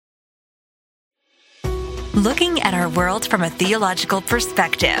Looking at our world from a theological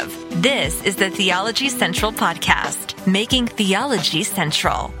perspective. This is the Theology Central Podcast, making theology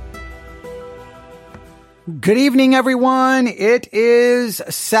central. Good evening, everyone. It is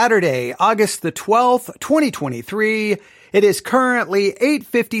Saturday, August the 12th, 2023. It is currently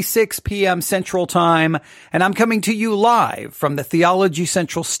 8:56 p.m. Central Time, and I'm coming to you live from the Theology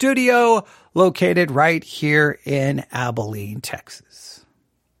Central studio located right here in Abilene, Texas.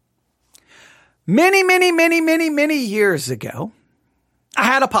 Many years ago, I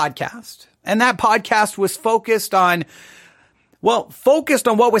had a podcast, and that podcast was focused on what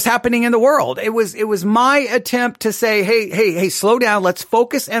was happening in the world. It was my attempt to say, hey, slow down. Let's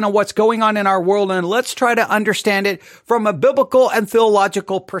focus in on what's going on in our world, and let's try to understand it from a biblical and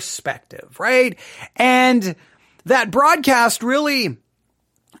theological perspective, right? And that broadcast really, and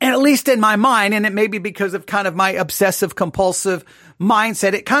at least in my mind, and it may be because of kind of my obsessive compulsive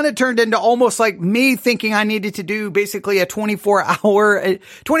mindset, it kind of turned into almost like me thinking I needed to do basically a 24-hour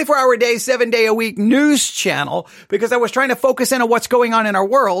day, 7-day a week news channel, because I was trying to focus in on what's going on in our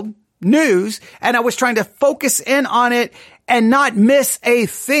world, news, and I was trying to focus in on it and not miss a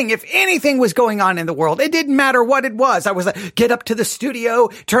thing. If anything was going on in the world, it didn't matter what it was. I was like, get up to the studio,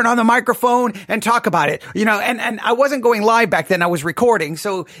 turn on the microphone and talk about it, and I wasn't going live back then. I was recording.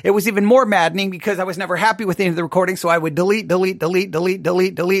 So it was even more maddening because I was never happy with any of the recording. So I would delete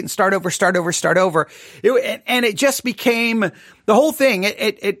and start over. And it just became the whole thing.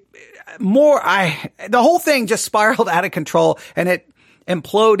 The whole thing just spiraled out of control, and it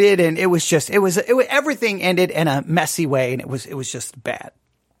imploded, and it was everything ended in a messy way, and it was just bad.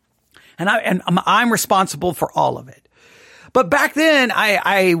 And I'm responsible for all of it. But back then,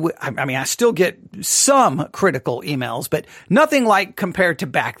 I still get some critical emails, but nothing like compared to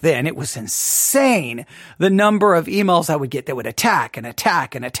back then. It was insane, the number of emails I would get that would attack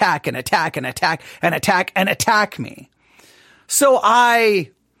me. So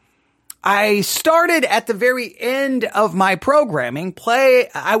I started at the very end of my programming,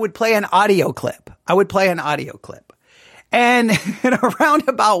 I would play an audio clip. And in a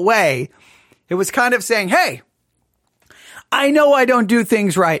roundabout way, it was kind of saying, hey, I know I don't do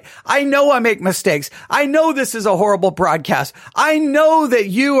things right. I know I make mistakes. I know this is a horrible broadcast. I know that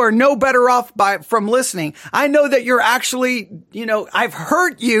you are no better off from listening. I know that you're actually, I've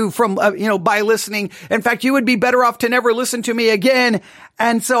hurt you from, by listening. In fact, you would be better off to never listen to me again.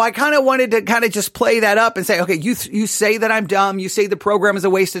 And so I kind of wanted to kind of just play that up and say, okay, you say that I'm dumb. You say the program is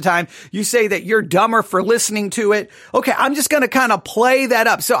a waste of time. You say that you're dumber for listening to it. Okay, I'm just going to kind of play that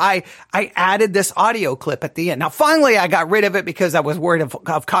up. So I added this audio clip at the end. Now, finally, I got rid of it because I was worried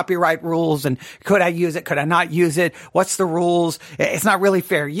of copyright rules, and could I use it? Could I not use it? What's the rules? It's not really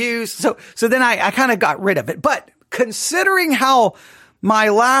fair use. So then I kind of got rid of it. But considering how my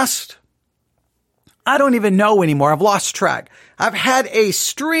last, I don't even know anymore. I've lost track. I've had a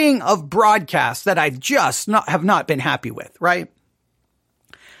string of broadcasts that I just have not been happy with, right?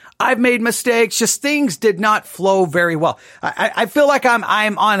 I've made mistakes. Just things did not flow very well. I feel like I'm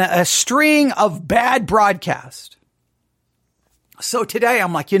on a string of bad broadcasts. So today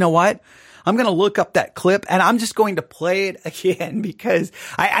I'm like, you know what? I'm going to look up that clip, and I'm just going to play it again, because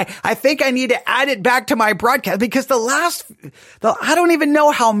I think I need to add it back to my broadcast, because I don't even know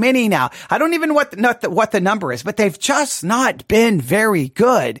how many now. I don't even know what the number is, but they've just not been very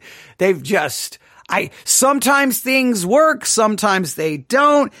good. Sometimes things work, sometimes they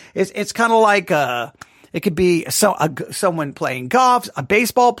don't. It's kind of like, it could be someone playing golf, a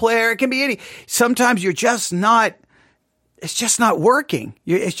baseball player. It can be sometimes it's just not working.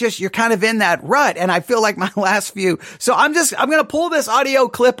 You're kind of in that rut. And I feel like my last few. So I'm going to pull this audio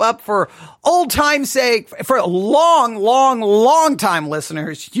clip up for old time's sake, for long time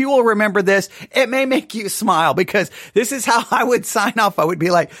listeners. You will remember this. It may make you smile, because this is how I would sign off. I would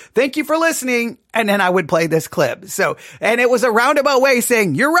be like, thank you for listening. And then I would play this clip. And it was a roundabout way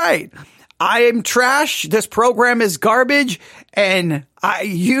saying, you're right. I am trash. This program is garbage, and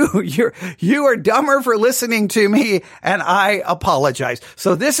you are dumber for listening to me, and I apologize.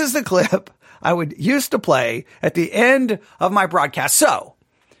 So this is the clip I would used to play at the end of my broadcast. So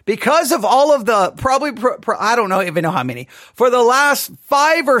because of all of the I don't even know how many, for the last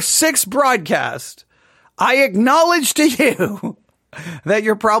 5 or 6 broadcasts, I acknowledge to you that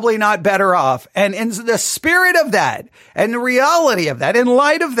you're probably not better off. And in the spirit of that, and the reality of that, in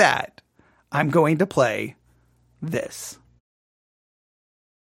light of that, I'm going to play this.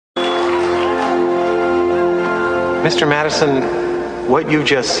 Mr. Madison, what you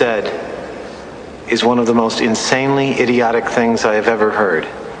just said is one of the most insanely idiotic things I have ever heard.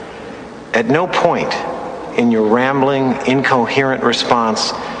 At no point in your rambling, incoherent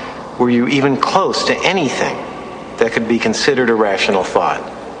response were you even close to anything that could be considered a rational thought.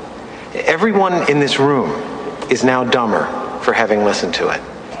 Everyone in this room is now dumber for having listened to it.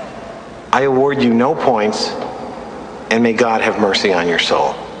 I award you no points, and may God have mercy on your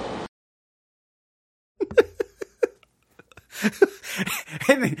soul.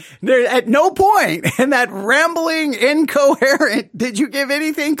 And there, at no point in that rambling, incoherent, did you give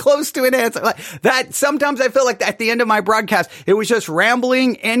anything close to an answer? Like that, sometimes I feel like at the end of my broadcast, it was just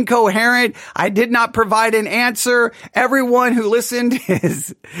rambling, incoherent. I did not provide an answer. Everyone who listened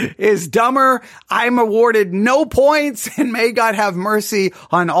is dumber. I'm awarded no points, and may God have mercy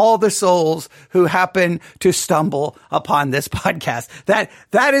on all the souls who happen to stumble upon this podcast.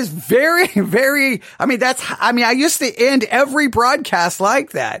 That is very, very, I used to end every broadcast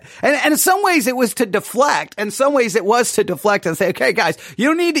like that. And in some ways it was to deflect. In some ways it was to deflect and say, okay, guys, you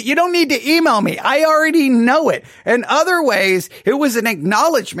don't need to email me. I already know it. In other ways, it was an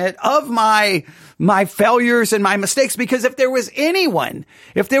acknowledgement of my failures and my mistakes, because if there was anyone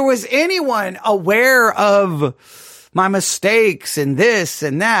aware of my mistakes and this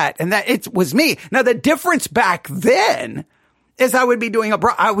and that, it was me. Now, the difference back then is I would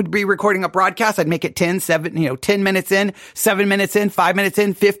be recording a broadcast. I'd make it 10 minutes in, 7 minutes in, 5 minutes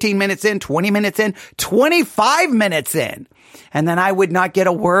in, 15 minutes in, 20 minutes in, 25 minutes in. And then I would not get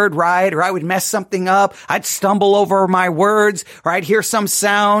a word right, or I would mess something up. I'd stumble over my words, or I'd hear some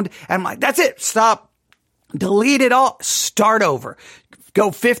sound, and I'm like, that's it. Stop. Delete it all. Start over. Go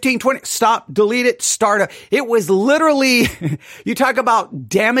 15, 20, stop, delete it, start over. It was literally, you talk about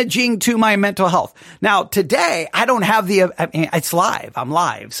damaging to my mental health. Now, today, I don't have it's live. I'm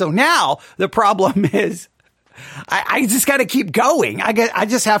live. So now the problem is, I just got to keep going. I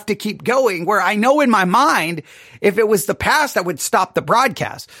just have to keep going, where I know in my mind, if it was the past, I would stop the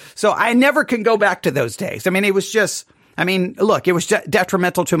broadcast. So I never can go back to those days. It was just, it was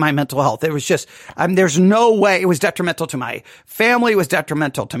detrimental to my mental health. It was just, there's no way. It was detrimental to my family. It was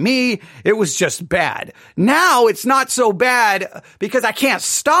detrimental to me. It was just bad. Now it's not so bad because I can't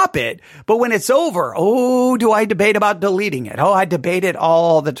stop it. But when it's over, do I debate about deleting it? I debate it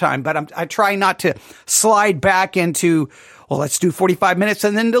all the time. But I try not to slide back into, let's do 45 minutes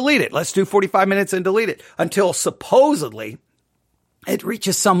and then delete it. Let's do 45 minutes and delete it until supposedly it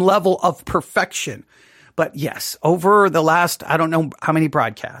reaches some level of perfection. But yes, over the last, I don't know how many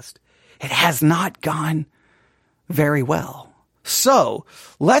broadcasts, it has not gone very well. So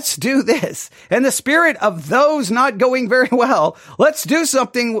let's do this. In the spirit of those not going very well, let's do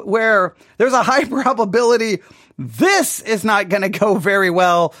something where there's a high probability this is not going to go very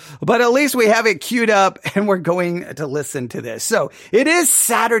well, but at least we have it queued up and we're going to listen to this. So it is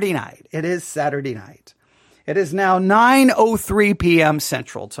Saturday night. It is now 9:03 p.m.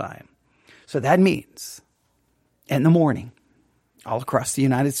 Central Time. So that means in the morning, all across the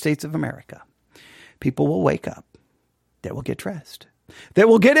United States of America, people will wake up. They will get dressed. They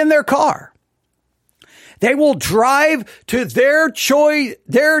will get in their car. They will drive to their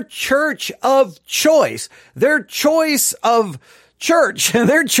church of choice, their choice of church,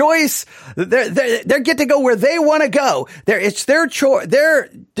 their choice. They get to go where they want to go. It's their choice,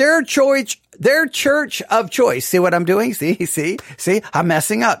 their choice. Their church of choice. See what I'm doing? See, I'm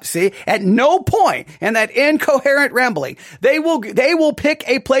messing up. See, at no point in that incoherent rambling, they will pick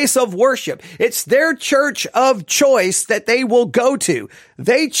a place of worship. It's their church of choice that they will go to.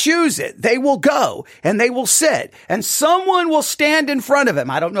 They choose it. They will go and they will sit, and someone will stand in front of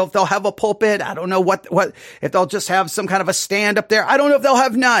them. I don't know if they'll have a pulpit. I don't know what if they'll just have some kind of a stand up there. I don't know if they'll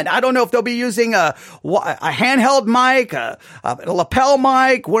have none. I don't know if they'll be using a handheld mic, a lapel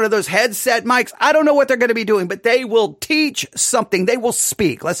mic, one of those headset mics. I don't know what they're going to be doing, but they will teach something. They will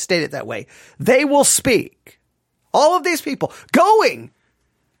speak. Let's state it that way. They will speak. All of these people going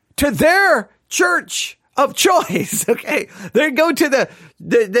to their church of choice. Okay. They go to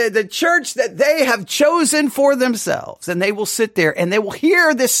the church that they have chosen for themselves, and they will sit there and they will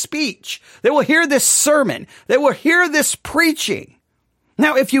hear this speech. They will hear this sermon. They will hear this preaching.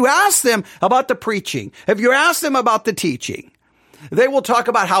 Now, if you ask them about the preaching, if you ask them about the teaching, they will talk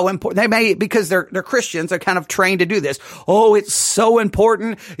about how important they may, because they're Christians, they're kind of trained to do this. Oh, it's so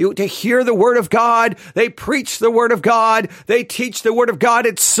important to hear the word of God. They preach the word of God. They teach the word of God.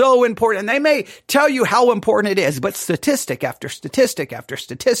 It's so important. And they may tell you how important it is, but statistic after statistic after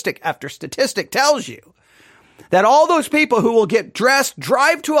statistic after statistic tells you that all those people who will get dressed,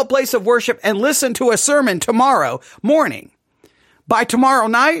 drive to a place of worship, and listen to a sermon tomorrow morning, by tomorrow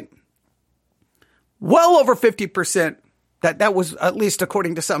night, well over 50%. That was, at least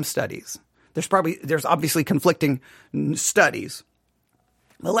according to some studies. There's obviously conflicting studies.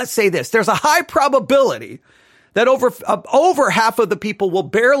 But let's say this. There's a high probability that over half of the people will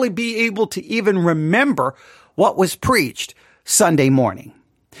barely be able to even remember what was preached Sunday morning.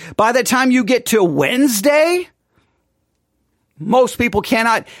 By the time you get to Wednesday, most people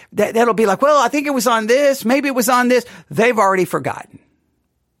cannot, that'll be like, well, I think it was on this. Maybe it was on this. They've already forgotten.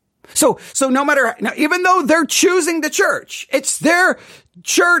 So no matter, now, even though they're choosing the church, it's their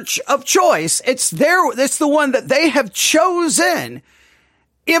church of choice. It's the one that they have chosen.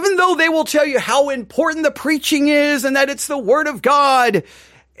 Even though they will tell you how important the preaching is and that it's the word of God,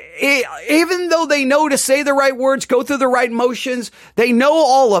 even though they know to say the right words, go through the right motions, they know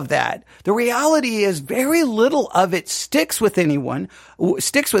all of that. The reality is very little of it sticks with anyone.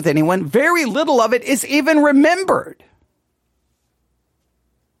 Very little of it is even remembered.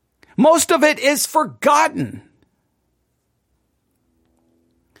 Most of it is forgotten.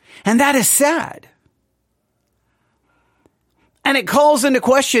 And that is sad. And it calls into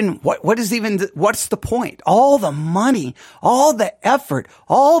question, what's the point? All the money, all the effort,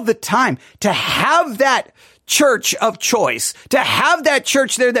 all the time to have that church of choice, to have that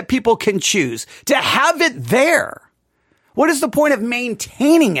church there that people can choose, to have it there. What is the point of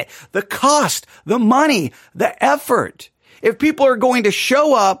maintaining it? The cost, the money, the effort. If people are going to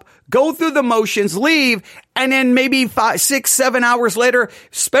show up, go through the motions, leave, and then maybe 5, 6, 7 hours later,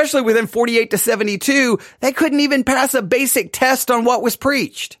 especially within 48 to 72, they couldn't even pass a basic test on what was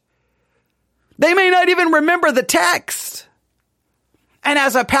preached. They may not even remember the text. And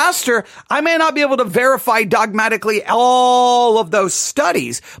as a pastor, I may not be able to verify dogmatically all of those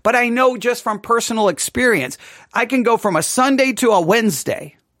studies, but I know just from personal experience, I can go from a Sunday to a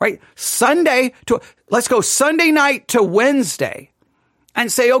Wednesday, right? Let's go Sunday night to Wednesday. And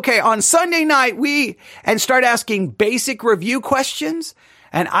say, okay, on Sunday night, and start asking basic review questions,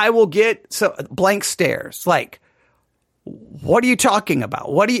 and I will get blank stares. Like, what are you talking about?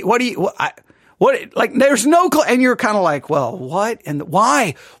 There's no, and you're kind of like, well, what and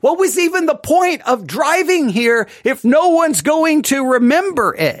why? What was even the point of driving here if no one's going to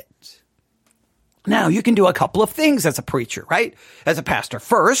remember it? Now, you can do a couple of things as a preacher, right? As a pastor.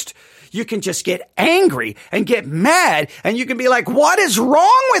 First, you can just get angry and get mad, and you can be like, what is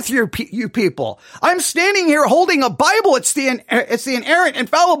wrong with you people? I'm standing here holding a Bible. It's the inerrant,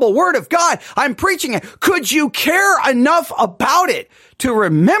 infallible word of God. I'm preaching it. Could you care enough about it to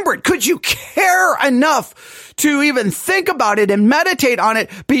remember it? Could you care enough to even think about it and meditate on it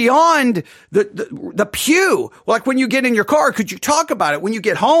beyond the pew? Like when you get in your car, could you talk about it when you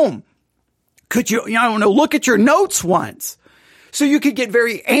get home? Could you, look at your notes once? So you could get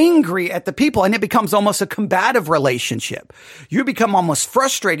very angry at the people, and it becomes almost a combative relationship. You become almost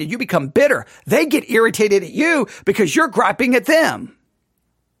frustrated. You become bitter. They get irritated at you because you're griping at them.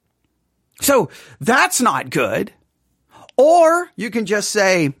 So that's not good. Or you can just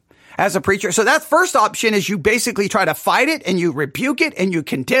say, as a preacher, so that first option is you basically try to fight it and you rebuke it and you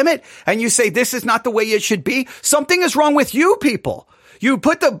condemn it and you say, this is not the way it should be. Something is wrong with you people. You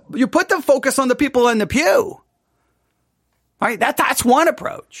put the focus on the people in the pew. Right? That's one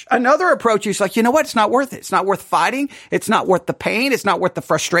approach. Another approach is like, you know what? It's not worth it. It's not worth fighting. It's not worth the pain. It's not worth the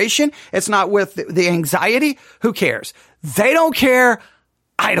frustration. It's not worth the anxiety. Who cares? They don't care.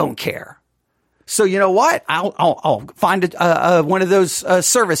 I don't care. So you know what? I'll find one of those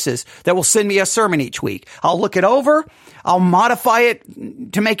services that will send me a sermon each week. I'll look it over. I'll modify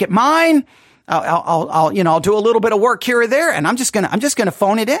it to make it mine. I'll do a little bit of work here or there, and I'm just gonna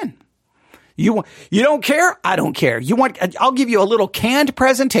phone it in. You don't care? I don't care. I'll give you a little canned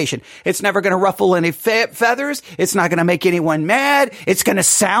presentation. It's never going to ruffle any feathers. It's not going to make anyone mad. It's going to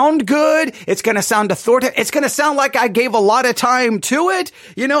sound good. It's going to sound authoritative. It's going to sound like I gave a lot of time to it,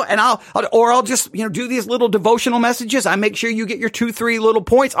 and I'll just, do these little devotional messages. I make sure you get your 2-3 little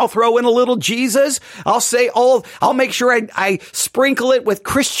points. I'll throw in a little Jesus. I'll make sure I sprinkle it with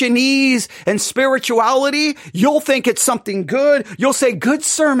Christianese and spirituality. You'll think it's something good. You'll say, good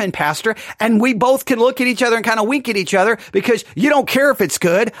sermon, Pastor. And we both can look at each other and kind of wink at each other because you don't care if it's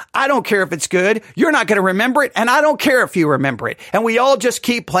good. I don't care if it's good. You're not going to remember it. And I don't care if you remember it. And we all just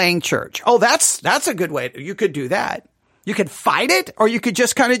keep playing church. Oh, that's a good way. You could do that. You could fight it, or you could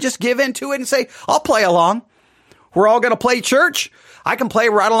just kind of just give into it and say, I'll play along. We're all going to play church. I can play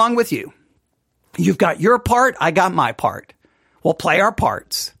right along with you. You've got your part. I got my part. We'll play our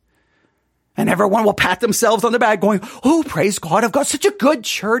parts. And everyone will pat themselves on the back going, oh, praise God. I've got such a good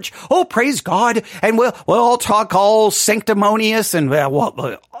church. Oh, praise God. And we'll all talk all sanctimonious and,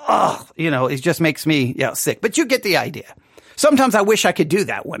 it just makes me sick. But you get the idea. Sometimes I wish I could do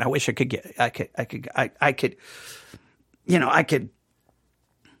that one. I wish I could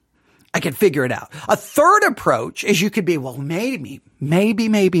figure it out. A third approach is you could be, well, maybe.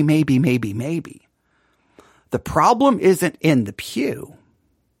 the problem isn't in the pew.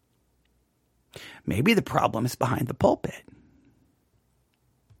 Maybe the problem is behind the pulpit.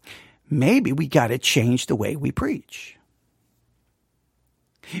 Maybe we got to change the way we preach.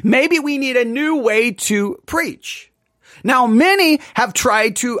 Maybe we need a new way to preach. Now, many have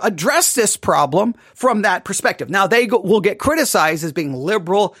tried to address this problem from that perspective. Now, they will get criticized as being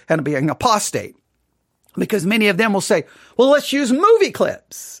liberal and being apostate, because many of them will say, well, let's use movie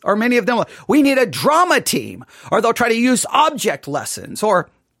clips. Or many of them will, we need a drama team. Or they'll try to use object lessons. Or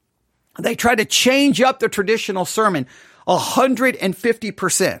they try to change up the traditional sermon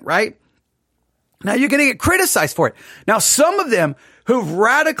 150%, right? Now, you're going to get criticized for it. Now, some of them who've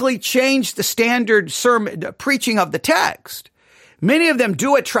radically changed the standard sermon preaching of the text, many of them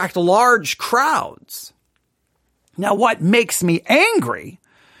do attract large crowds. Now, what makes me angry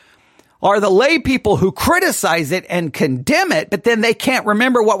are the lay people who criticize it and condemn it, but then they can't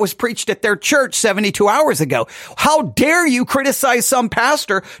remember what was preached at their church 72 hours ago. How dare you criticize some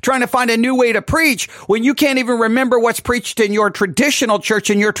pastor trying to find a new way to preach when you can't even remember what's preached in your traditional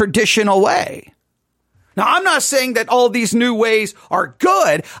church in your traditional way? Now, I'm not saying that all these new ways are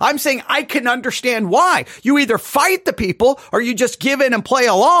good. I'm saying I can understand why. You either fight the people or you just give in and play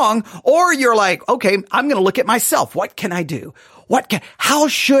along, or you're like, okay, I'm going to look at myself. What can I do? How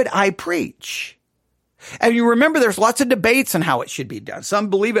should I preach? And you remember there's lots of debates on how it should be done. Some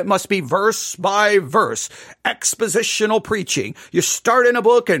believe it must be verse by verse, expositional preaching. You start in a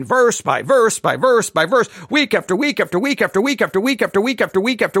book and verse by verse by verse by verse, week after week after week after week after week after week after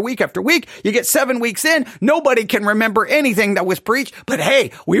week after week after week. You get 7 weeks in, nobody can remember anything that was preached. But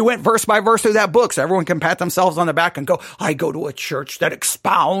hey, we went verse by verse through that book, so everyone can pat themselves on the back and go, I go to a church that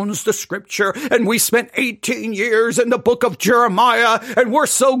expounds the scripture, and we spent 18 years in the book of Jeremiah, and we're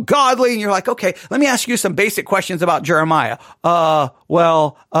so godly. And you're like, okay, let me ask you some basic questions about Jeremiah. Yeah,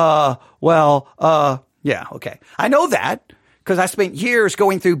 okay. I know that because I spent years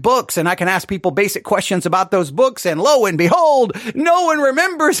going through books, and I can ask people basic questions about those books, and lo and behold, no one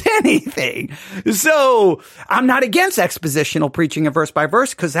remembers anything. So I'm not against expositional preaching of verse by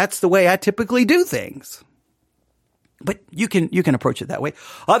verse, because that's the way I typically do things. But you can approach it that way.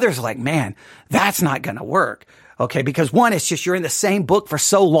 Others are like, man, that's not going to work. Okay, because one, it's just you're in the same book for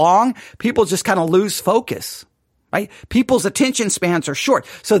so long, people just kind of lose focus, right? People's attention spans are short.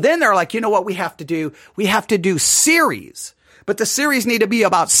 So then they're like, you know what we have to do? We have to do series. But the series need to be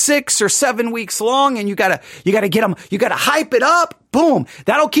about 6 or 7 weeks long, and you gotta get them, you gotta hype it up. Boom.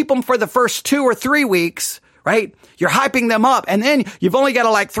 That'll keep them for the first 2 or 3 weeks, right? You're hyping them up, and then you've only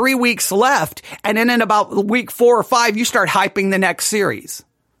got like 3 weeks left. And then in about week 4 or 5, you start hyping the next series.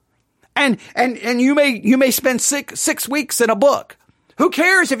 And you may spend six weeks in a book. Who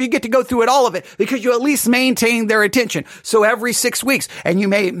cares if you get to go through it, all of it, because you at least maintain their attention. So every 6 weeks, and you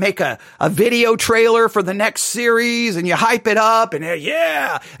may make a video trailer for the next series, and you hype it up, and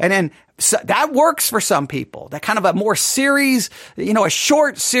yeah. And then so that works for some people. That kind of a more series, a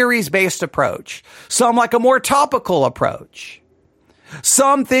short series based approach. Some like a more topical approach.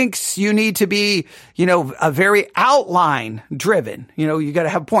 Some thinks you need to be, a very outline driven. You got to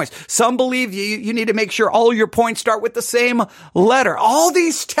have points. Some believe you need to make sure all your points start with the same letter. All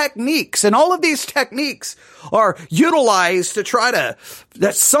these techniques are utilized to try to,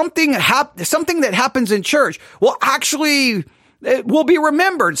 that something that happens in church will actually, it will be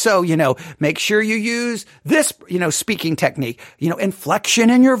remembered. So, make sure you use this, speaking technique,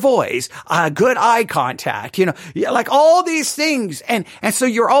 inflection in your voice, good eye contact, like all these things. And so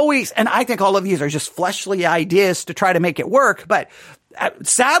you're always, and I think all of these are just fleshly ideas to try to make it work. But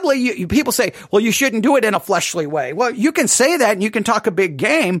sadly, people say, well, you shouldn't do it in a fleshly way. Well, you can say that and you can talk a big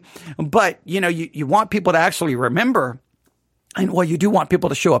game, but you want people to actually remember. And well, you do want people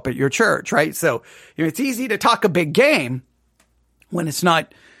to show up at your church, right? So it's easy to talk a big game when it's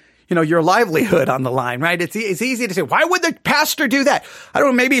not, your livelihood on the line, right? It's easy to say, why would the pastor do that? I don't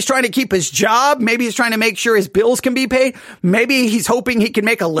know. Maybe he's trying to keep his job. Maybe he's trying to make sure his bills can be paid. Maybe he's hoping he can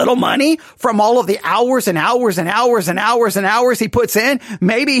make a little money from all of the hours and hours and hours and hours and hours he puts in.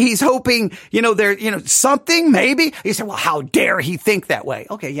 Maybe he's hoping, something, maybe. You say, well, how dare he think that way?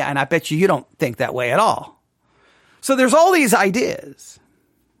 Okay. Yeah. And I bet you don't think that way at all. So there's all these ideas.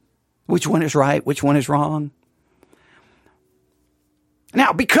 Which one is right? Which one is wrong?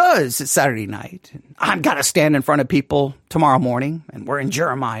 Now, because it's Saturday night, I've got to stand in front of people tomorrow morning, and we're in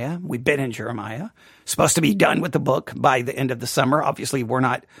Jeremiah. We've been in Jeremiah. Supposed to be done with the book by the end of the summer. Obviously, we're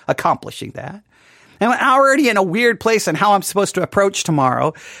not accomplishing that. And I'm already in a weird place on how I'm supposed to approach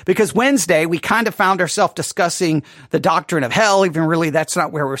tomorrow, because Wednesday we kind of found ourselves discussing the doctrine of hell. Even really, that's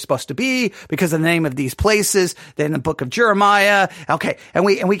not where we're supposed to be because of the name of these places. Then the book of we're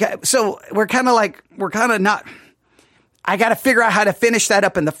kind of not. I got to figure out how to finish that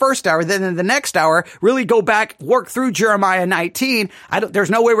up in the first hour. Then in the next hour, really go back, work through Jeremiah 19. There's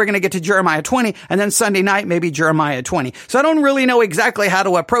no way we're going to get to Jeremiah 20. And then Sunday night, maybe Jeremiah 20. So I don't really know exactly how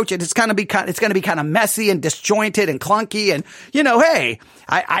to approach it. It's going to be kind of messy and disjointed and clunky. And, hey,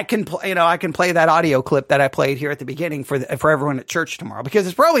 I can play that audio clip that I played here at the beginning for everyone at church tomorrow, because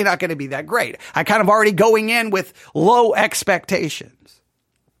it's probably not going to be that great. I kind of already going in with low expectations.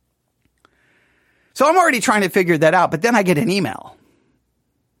 So I'm already trying to figure that out, but then I get an email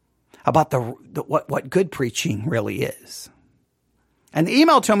about what good preaching really is. And the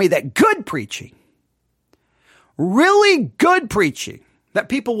email told me that good preaching, really good preaching that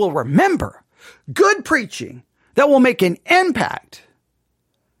people will remember, good preaching that will make an impact,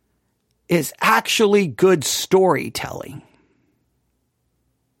 is actually good storytelling.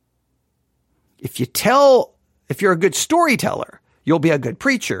 If you're a good storyteller, you'll be a good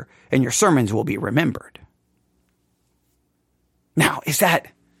preacher, and your sermons will be remembered. Now,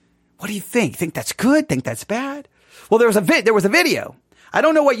 what do you think? Think that's good? Think that's bad? Well, there was a video. I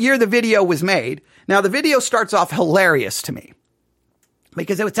don't know what year the video was made. Now, the video starts off hilarious to me,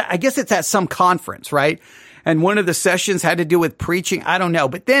 because I guess it's at some conference, right? And one of the sessions had to do with preaching. I don't know.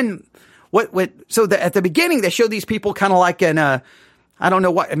 But then at the beginning, they show these people kind of like in a, I don't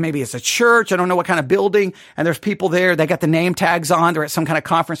know what, maybe it's a church. I don't know what kind of building. And there's people there. They got the name tags on. They're at some kind of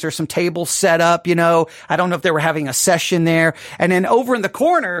conference. There's some tables set up, I don't know if they were having a session there. And then over in the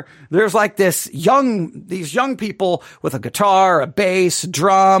corner, there's like these young people with a guitar, a bass,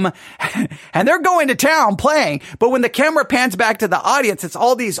 drum, and they're going to town playing. But when the camera pans back to the audience, it's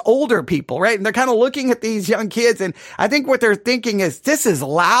all these older people, right? And they're kind of looking at these young kids. And I think what they're thinking is, this is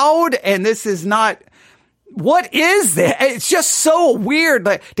loud and this is not. What is this? It's just so weird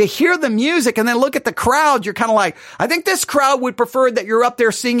to hear the music and then look at the crowd. You're kind of like, I think this crowd would prefer that you're up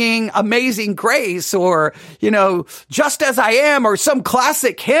there singing Amazing Grace or, Just As I Am or some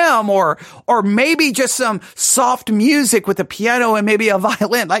classic hymn or maybe just some soft music with a piano and maybe a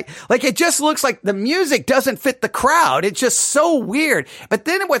violin. Like it just looks like the music doesn't fit the crowd. It's just so weird. But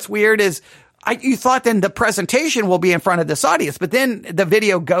then what's weird is, you thought then the presentation will be in front of this audience, but then the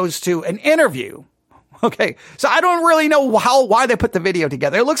video goes to an interview. Okay, so I don't really know why they put the video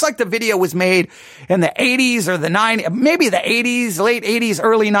together. It looks like the video was made in the 80s or the 90s, maybe the 80s, late 80s,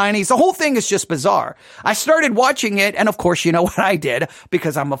 early 90s. The whole thing is just bizarre. I started watching it, and of course, you know what I did,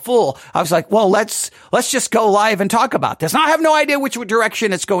 because I'm a fool. I was like, well, let's just go live and talk about this. Now, I have no idea which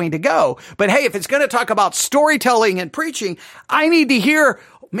direction it's going to go, but hey, if it's going to talk about storytelling and preaching, I need to hear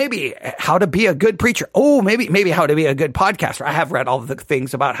maybe how to be a good preacher. Oh, maybe how to be a good podcaster. I have read all the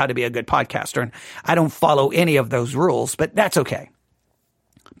things about how to be a good podcaster, and I don't follow any of those rules, but that's okay.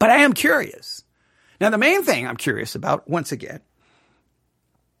 But I am curious. Now, the main thing I'm curious about, once again,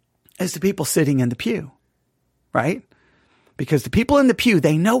 is the people sitting in the pew, right? Because the people in the pew,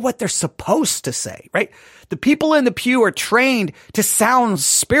 they know what they're supposed to say, right? The people in the pew are trained to sound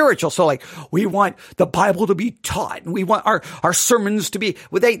spiritual. So like, we want the Bible to be taught, and we want our sermons to be,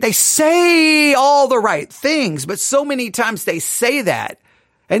 they say all the right things, but so many times they say that,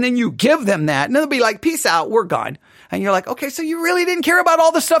 and then you give them that, and they'll be like, peace out, we're gone. And you're like, okay, so you really didn't care about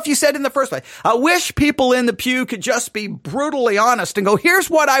all the stuff you said in the first place. I wish people in the pew could just be brutally honest and go, here's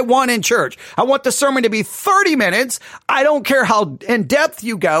what I want in church. I want the sermon to be 30 minutes. I don't care how in depth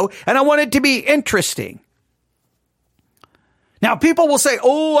you go, and I want it to be interesting. Now, people will say,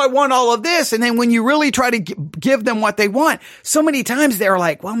 oh, I want all of this. And then when you really try to give them what they want, so many times they're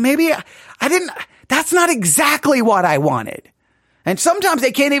like, well, maybe that's not exactly what I wanted. And sometimes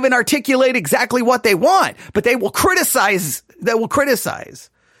they can't even articulate exactly what they want, but they will criticize.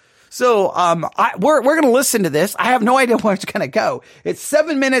 So, we're going to listen to this. I have no idea where it's going to go. It's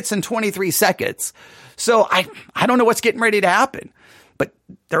 7 minutes and 23 seconds. So I don't know what's getting ready to happen, but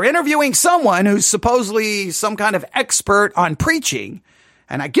they're interviewing someone who's supposedly some kind of expert on preaching.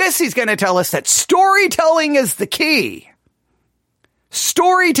 And I guess he's going to tell us that storytelling is the key.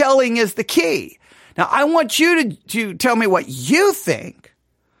 Storytelling is the key. Now, I want you to tell me what you think,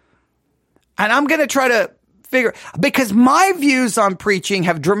 and I'm going to try to figure, because my views on preaching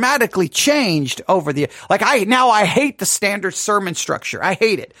have dramatically changed over I hate the standard sermon structure. I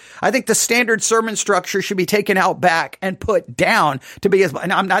hate it. I think the standard sermon structure should be taken out back and put down to be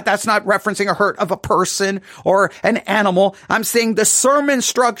that's not referencing a hurt of a person or an animal. I'm saying the sermon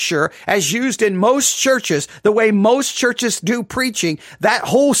structure as used in most churches, the way most churches do preaching, that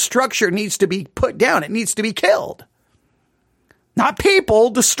whole structure needs to be put down. It needs to be killed. Not people,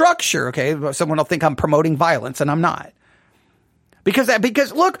 the structure, okay? Someone will think I'm promoting violence, and I'm not. Because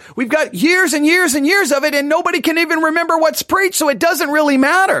look, we've got years and years and years of it, and nobody can even remember what's preached, so it doesn't really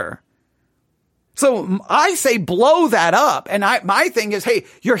matter. So I say blow that up, and my thing is, hey,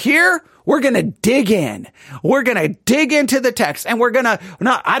 you're here, we're going to dig in. We're going to dig into the text, and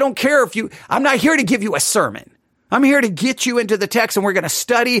I don't care I'm not here to give you a sermon. I'm here to get you into the text, and we're going to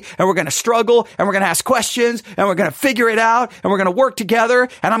study, and we're going to struggle, and we're going to ask questions, and we're going to figure it out, and we're going to work together,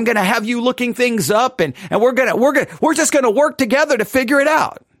 and I'm going to have you looking things up, and we're just going to work together to figure it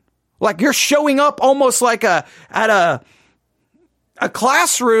out. Like you're showing up almost like at a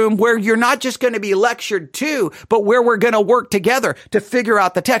classroom where you're not just going to be lectured to, but where we're going to work together to figure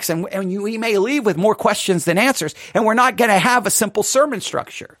out the text, and we may leave with more questions than answers, and we're not going to have a simple sermon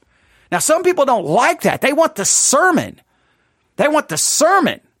structure. Now, some people don't like that. They want the sermon.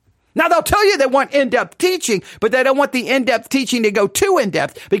 Now, they'll tell you they want in-depth teaching, but they don't want the in-depth teaching to go too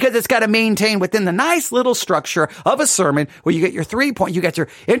in-depth because it's got to maintain within the nice little structure of a sermon where you get your 3 points, you got your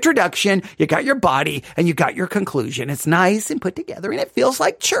introduction, you got your body, and you got your conclusion. It's nice and put together, and it feels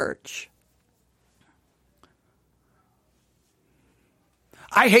like church.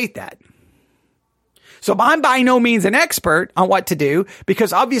 I hate that. So I'm by no means an expert on what to do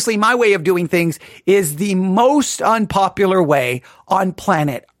because obviously my way of doing things is the most unpopular way on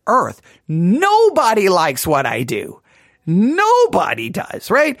planet Earth. Nobody likes what I do. Nobody does,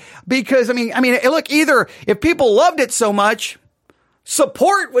 right? Because I mean, look, either if people loved it so much,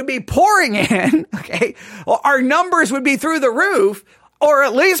 support would be pouring in, okay? Or our numbers would be through the roof. Or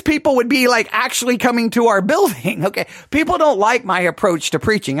at least people would be like actually coming to our building. Okay. People don't like my approach to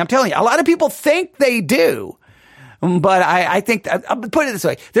preaching. I'm telling you, a lot of people think they do. But I think, I'll put it this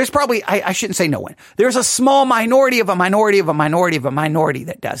way. There's probably, I shouldn't say no one. There's a small minority of a minority of a minority of a minority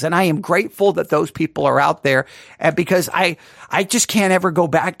that does. And I am grateful that those people are out there because I just can't ever go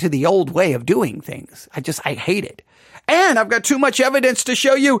back to the old way of doing things. I hate it. And I've got too much evidence to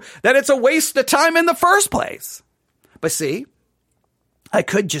show you that it's a waste of time in the first place. But see, I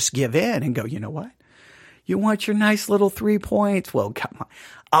could just give in and go, you know what? You want your nice little 3 points? Well, come on.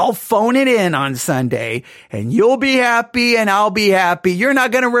 I'll phone it in on Sunday and you'll be happy and I'll be happy. You're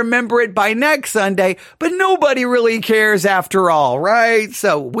not going to remember it by next Sunday, but nobody really cares after all, right?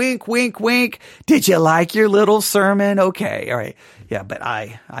 So wink, wink, wink. Did you like your little sermon? Okay. All right. Yeah, but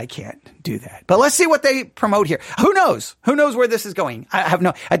I can't do that. But let's see what they promote here. Who knows? Who knows where this is going?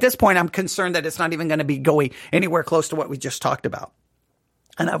 At this point, I'm concerned that it's not even going to be going anywhere close to what we just talked about.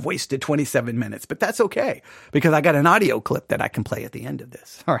 And I've wasted 27 minutes, but that's okay because I got an audio clip that I can play at the end of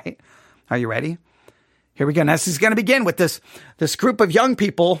this. All right. Are you ready? Here we go. Now, this is going to begin with this group of young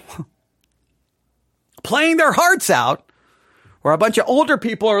people playing their hearts out where a bunch of older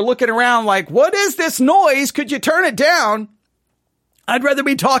people are looking around like, what is this noise? Could you turn it down? I'd rather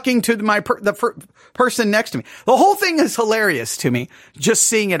be talking to the person next to me. The whole thing is hilarious to me, just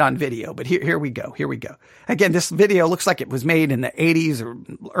seeing it on video. But here we go. Here we go. Again, this video looks like it was made in the 80s or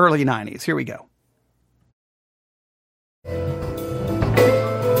early 90s. Here we go.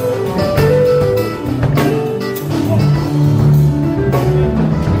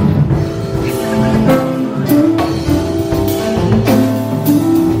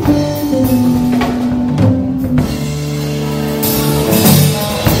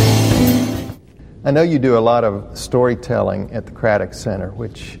 I know you do a lot of storytelling at the Craddock Center,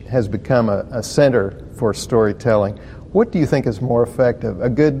 which has become a center for storytelling. What do you think is more effective, a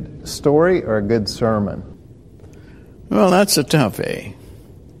good story or a good sermon? Well, that's a toughie.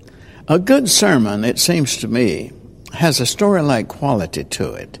 A good sermon, it seems to me, has a story-like quality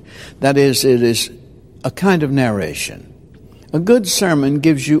to it. That is, it is a kind of narration. A good sermon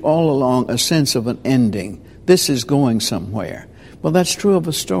gives you all along a sense of an ending. This is going somewhere. Well, that's true of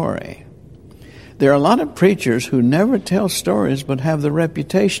a story. There are a lot of preachers who never tell stories but have the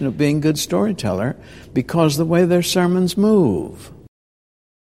reputation of being good storyteller because of the way their sermons move.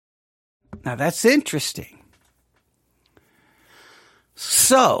 Now that's interesting.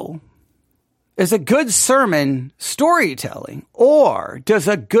 So, is a good sermon storytelling, or does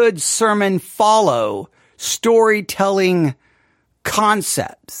a good sermon follow storytelling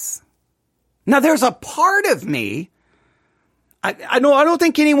concepts? Now there's a part of me, I don't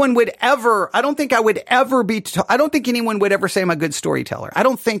think anyone would ever, I don't think anyone would ever say I'm a good storyteller. I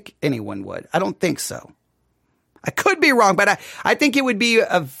don't think anyone would. I don't think so. I could be wrong, but I think it would be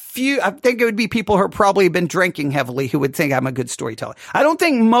I think it would be people who have probably been drinking heavily who would think I'm a good storyteller. I don't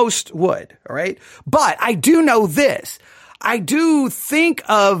think most would, all right? But I do know this. I do think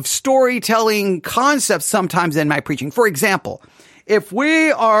of storytelling concepts sometimes in my preaching. For example, if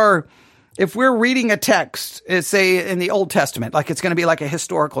we're reading a text, say in the Old Testament, like it's going to be like a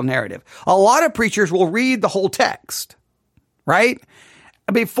historical narrative, a lot of preachers will read the whole text, right?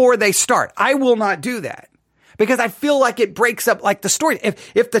 Before they start. I will not do that. Because I feel like it breaks up like the story.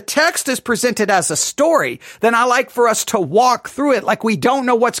 If the text is presented as a story, then I like for us to walk through it like we don't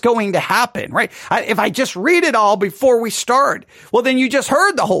know what's going to happen, right? If I just read it all before we start, well, then you just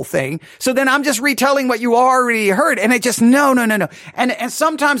heard the whole thing. So then I'm just retelling what you already heard. And it just, no. And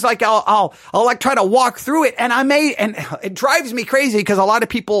sometimes like I'll like try to walk through it and and it drives me crazy because a lot of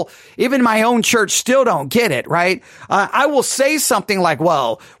people, even my own church, still don't get it, right? I will say something like,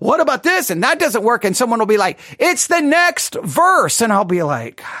 well, what about this? And that doesn't work. And someone will be like, it's the next verse. And I'll be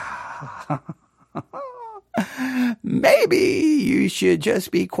like, maybe you should just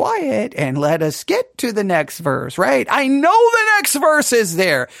be quiet and let us get to the next verse, right? I know the next verse is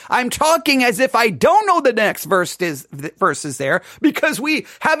there. I'm talking as if I don't know the next verse is there because we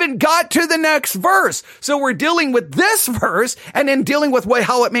haven't got to the next verse. So we're dealing with this verse and then dealing with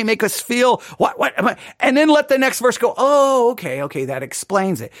how it may make us feel, and then let the next verse go, oh, okay, that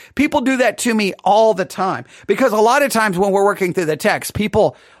explains it. People do that to me all the time because a lot of times when we're working through the text,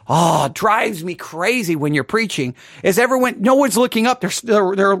 people, it drives me crazy when you're preaching is no one's looking up.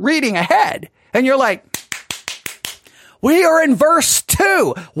 They're reading ahead. And you're like, we are in verse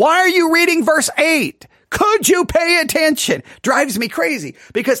 2. Why are you reading verse 8? Could you pay attention? Drives me crazy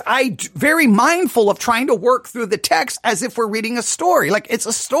because I'm very mindful of trying to work through the text as if we're reading a story. Like it's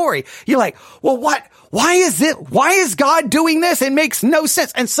a story. You're like, well, what? Why is God doing this? It makes no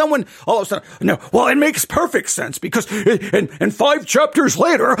sense. And someone all of a sudden, no, well, it makes perfect sense because in 5 chapters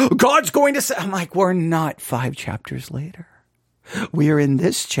later, God's going to say, I'm like, we're not 5 chapters later. We are in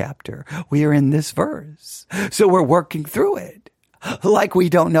this chapter. We are in this verse. So we're working through it like we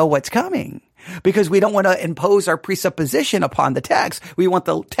don't know what's coming. Because we don't want to impose our presupposition upon the text. We want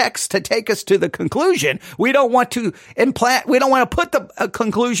the text to take us to the conclusion. We don't want to put the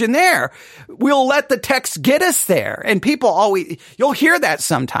conclusion there. We'll let the text get us there. And people you'll hear that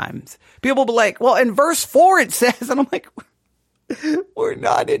sometimes. People will be like, well, in verse 4 it says, and I'm like, we're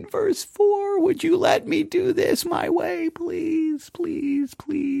not in verse 4. Would you let me do this my way? Please.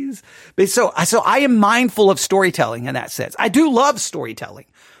 So I am mindful of storytelling in that sense. I do love storytelling.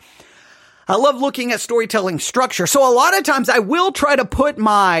 I love looking at storytelling structure. So a lot of times I will try to put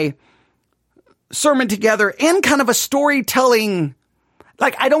my sermon together in kind of a storytelling,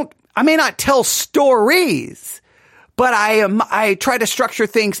 like I may not tell stories, but I try to structure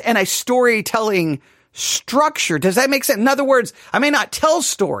things in a storytelling structure. Does that make sense? In other words, I may not tell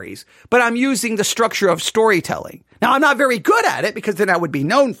stories, but I'm using the structure of storytelling. Now I'm not very good at it because then I would be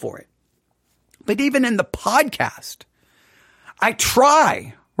known for it. But even in the podcast, I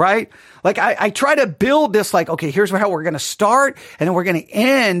try, right? Like I try to build this like, okay, here's how we're going to start and then we're going to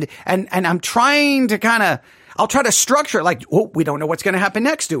end. And I'm trying to I'll try to structure it like, oh, we don't know what's going to happen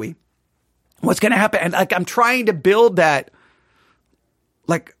next, do we? What's going to happen? And like, I'm trying to build that,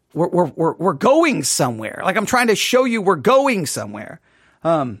 like we're going somewhere. Like I'm trying to show you we're going somewhere.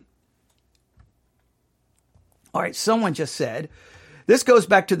 All right. Someone just said, this goes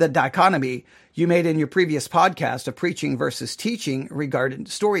back to the dichotomy you made in your previous podcast of preaching versus teaching regarding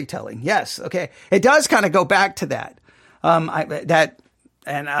storytelling. Yes. Okay. It does kind of go back to that. I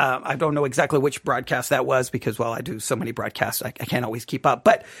don't know exactly which broadcast that was because, well, I do so many broadcasts. I can't always keep up,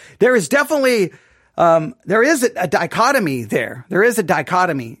 but there is definitely, there is a dichotomy there. There is a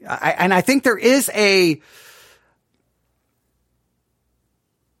dichotomy. And I think there is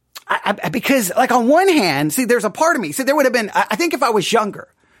because like on one hand, see, there's a part of me. See, there would have been, I think if I was younger,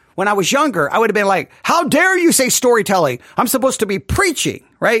 when I was younger, I would have been like, how dare you say storytelling? I'm supposed to be preaching,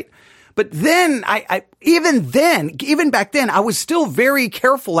 right? But then even back then, I was still very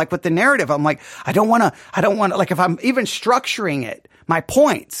careful, like with the narrative. I'm like, I don't want to, like if I'm even structuring it, my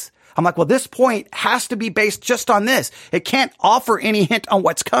points, I'm like, well, this point has to be based just on this. It can't offer any hint on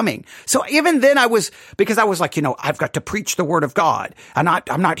what's coming. So even then because I was like, I've got to preach the word of God.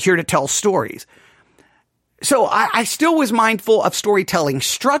 I'm not here to tell stories. So I still was mindful of storytelling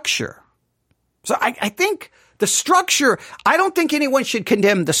structure. So I think the structure, I don't think anyone should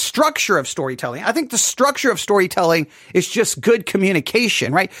condemn the structure of storytelling. I think the structure of storytelling is just good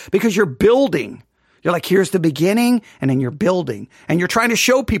communication, right? Because you're building You're like, here's the beginning, and then you're building, and you're trying to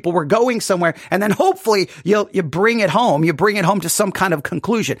show people we're going somewhere, and then hopefully you bring it home. You bring it home to some kind of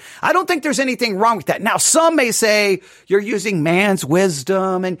conclusion. I don't think there's anything wrong with that. Now, some may say you're using man's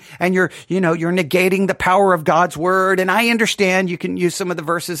wisdom, and you're negating the power of God's word. And I understand you can use some of the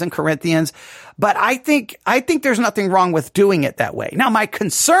verses in Corinthians, but I think there's nothing wrong with doing it that way. Now, my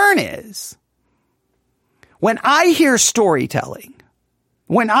concern is when I hear storytelling,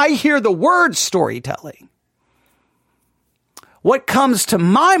 when I hear the word storytelling, what comes to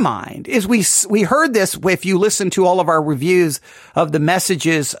my mind is we heard this if you listen to all of our reviews of the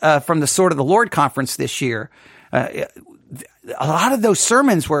messages from the Sword of the Lord conference this year. A lot of those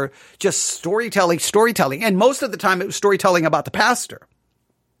sermons were just storytelling, and most of the time it was storytelling about the pastor.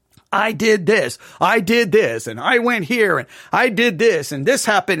 I did this, and I went here, and I did this, and this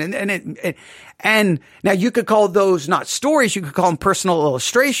happened, and now you could call those not stories, you could call them personal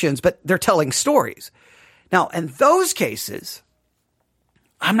illustrations, but they're telling stories. Now, in those cases,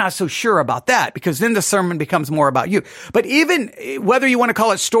 I'm not so sure about that, because then the sermon becomes more about you. But even whether you want to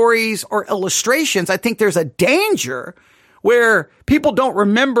call it stories or illustrations, I think there's a danger where people don't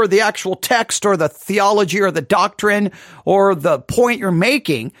remember the actual text or the theology or the doctrine or the point you're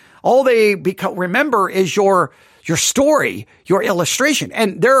making. All they remember is your story, your illustration.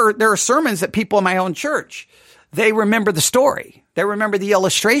 And there are sermons that people in my own church, they remember the story. They remember the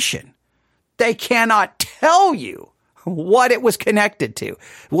illustration. They cannot tell you what it was connected to.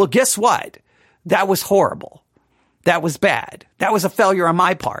 Well, guess what? That was horrible. That was bad. That was a failure on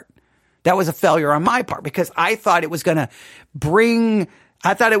my part. Because I thought it was going to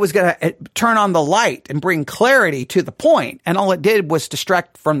turn on the light and bring clarity to the point. And all it did was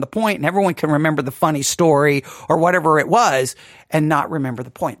distract from the point, and everyone can remember the funny story or whatever it was and not remember the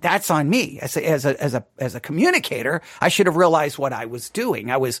point. That's on me. As a communicator, I should have realized what I was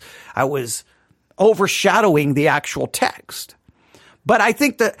doing. I was overshadowing the actual text. But I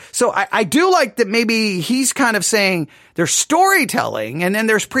think I do like that maybe he's kind of saying there's storytelling, and then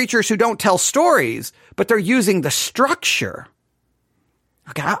there's preachers who don't tell stories, but they're using the structure.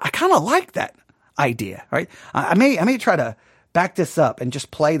 Okay, I kind of like that idea, right? I may try to back this up and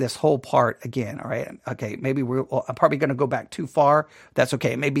just play this whole part again, all right? Okay, maybe I'm probably going to go back too far. That's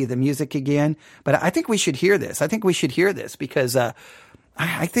okay. It may be the music again, but I think we should hear this. Because I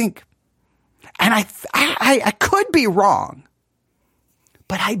think, and I could be wrong,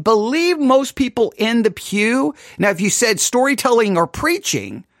 but I believe most people in the pew, now if you said storytelling or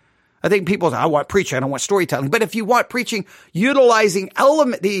preaching, I think people say, I want preaching, I don't want storytelling. But if you want preaching, utilizing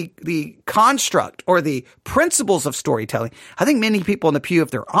the construct or the principles of storytelling, I think many people in the pew,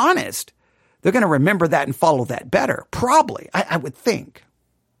 if they're honest, they're going to remember that and follow that better. Probably, I would think.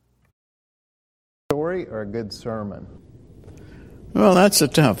 Story or a good sermon? Well, that's a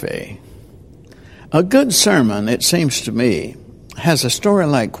toughie. A good sermon, it seems to me, has a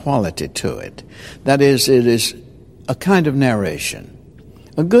story-like quality to it. That is, it is a kind of narration.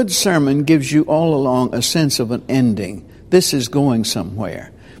 A good sermon gives you all along a sense of an ending. This is going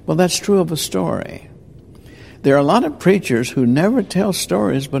somewhere. Well, that's true of a story. There are a lot of preachers who never tell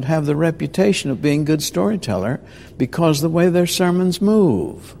stories but have the reputation of being good storyteller because of the way their sermons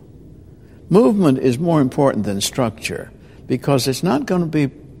move. Movement is more important than structure because it's not going to be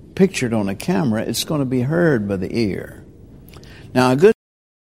pictured on a camera. It's going to be heard by the ear. Now,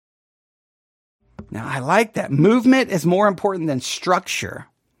 I like that. Movement is more important than structure.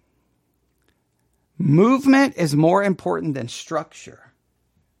 Movement is more important than structure.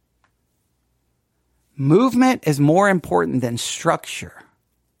 Movement is more important than structure.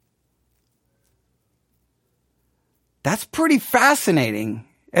 That's pretty fascinating,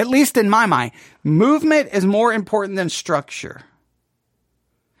 at least in my mind. Movement is more important than structure.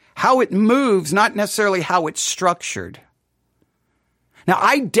 How it moves, not necessarily how it's structured. Now,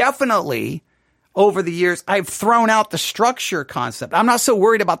 I definitely, over the years, I've thrown out the structure concept. I'm not so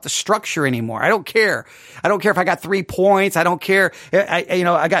worried about the structure anymore. I don't care. I don't care if I got 3 points. I don't care.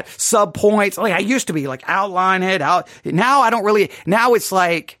 I got sub points. Like I used to be like outline it out. Now I don't really, now it's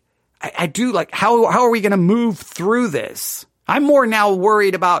like, I do like, how are we going to move through this? I'm more now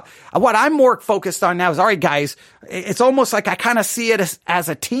worried about what I'm more focused on now is, all right, guys, it's almost like I kind of see it as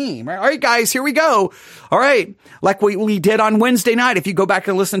a team. All right, guys, here we go. All right. Like we did on Wednesday night. If you go back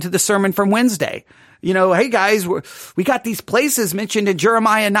and listen to the sermon from Wednesday, hey guys, we got these places mentioned in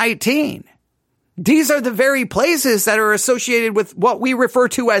Jeremiah 19. These are the very places that are associated with what we refer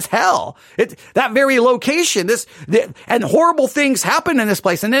to as hell. That very location, and horrible things happen in this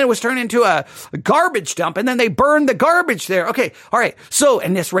place. And then it was turned into a garbage dump, and then they burned the garbage there. Okay. All right. So,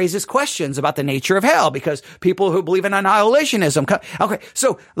 and this raises questions about the nature of hell, because people who believe in annihilationism. Okay.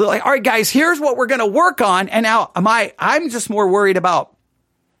 So, like, all right, guys, here's what we're going to work on. And now I'm just more worried about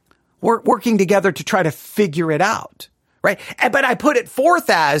working together to try to figure it out. Right. But I put it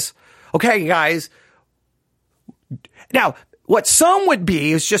forth as, okay, guys. Now, what some would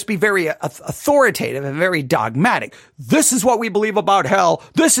be is just be very authoritative and very dogmatic. This is what we believe about hell.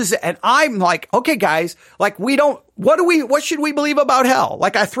 This is it. And I'm like, okay, guys, like what should we believe about hell?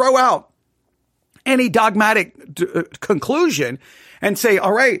 Like I throw out any dogmatic conclusion and say,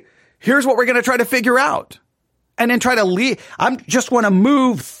 all right, here's what we're going to try to figure out. And then try to leave. I just want to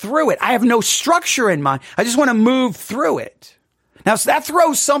move through it. I have no structure in mind. I just want to move through it. Now, so that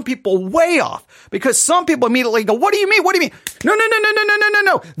throws some people way off, because some people immediately go, what do you mean? What do you mean?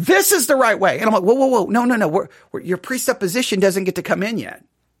 No. This is the right way. And I'm like, whoa. No. Your presupposition doesn't get to come in yet.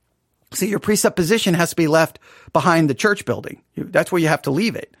 See, your presupposition has to be left behind the church building. That's where you have to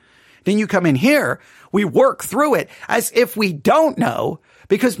leave it. Then you come in here, we work through it as if we don't know,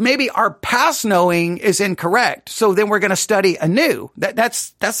 because maybe our past knowing is incorrect. So then we're going to study anew. That's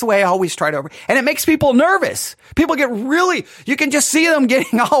the way I always try to, and it makes people nervous. People get you can just see them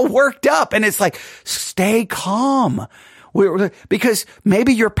getting all worked up, and it's like, stay calm. Because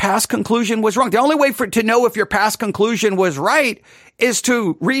maybe your past conclusion was wrong. The only way to know if your past conclusion was right is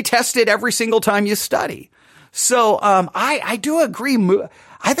to retest it every single time you study. So, I do agree.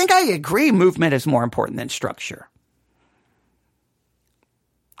 I think I agree movement is more important than structure.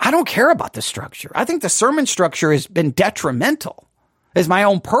 I don't care about the structure. I think the sermon structure has been detrimental, is my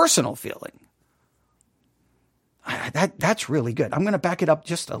own personal feeling. That's really good. I'm going to back it up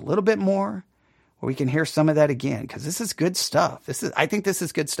just a little bit more, where we can hear some of that again, because this is good stuff. I think this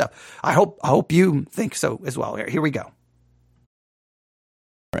is good stuff. I hope you think so as well. Here we go.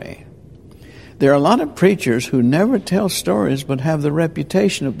 There are a lot of preachers who never tell stories but have the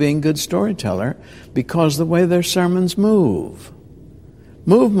reputation of being good storyteller because the way their sermons move.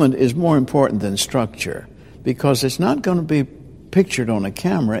 Movement is more important than structure, because it's not going to be pictured on a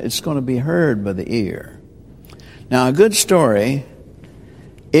camera, it's going to be heard by the ear. Now, a good story,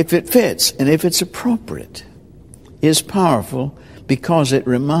 if it fits and if it's appropriate, is powerful because it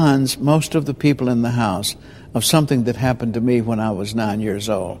reminds most of the people in the house of something that happened to me when I was 9 years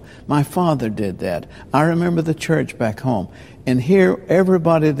old. My father did that. I remember the church back home. And here,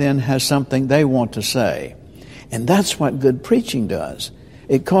 everybody then has something they want to say. And that's what good preaching does.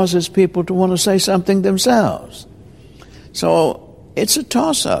 It causes people to want to say something themselves. So it's a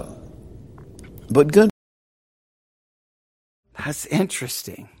toss-up. But good. That's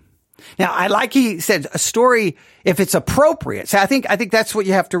interesting. Now, I like he said a story, if it's appropriate. So I think that's what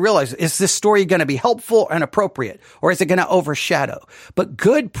you have to realize. Is this story going to be helpful and appropriate, or is it going to overshadow? But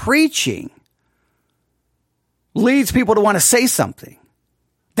good preaching leads people to want to say something.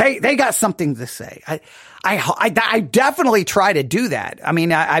 They got something to say. I definitely try to do that. I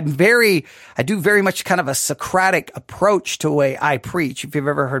mean, I do very much kind of a Socratic approach to the way I preach. If you've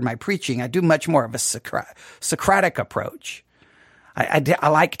ever heard my preaching, I do much more of a Socratic approach. I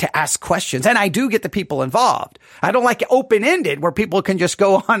like to ask questions, and I do get the people involved. I don't like it open-ended where people can just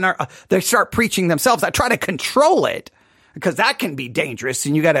go on they start preaching themselves. I try to control it, because that can be dangerous,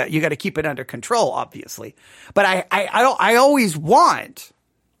 and you gotta keep it under control, obviously. But I always want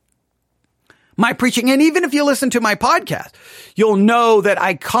my preaching, and even if you listen to my podcast, you'll know that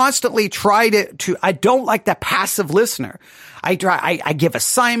I constantly try to I don't like the passive listener. I give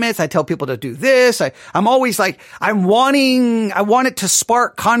assignments. I tell people to do this. I'm always like, I want it to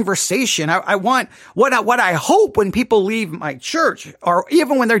spark conversation. I want what I hope when people leave my church, or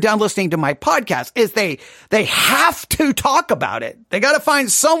even when they're done listening to my podcast, is they have to talk about it. They got to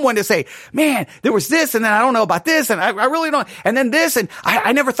find someone to say, man, there was this, and then I don't know about this, and I really don't, and then this, and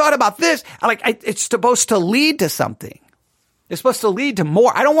I never thought about this. It's supposed to lead to something. It's supposed to lead to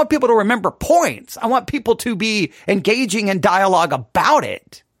more. I don't want people to remember points. I want people to be engaging in dialogue about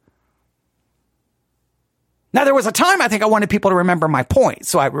it. Now, there was a time I think I wanted people to remember my points,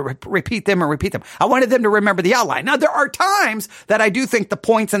 so I repeat them. I wanted them to remember the outline. Now, there are times that I do think the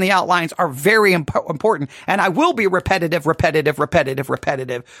points and the outlines are very important, and I will be repetitive,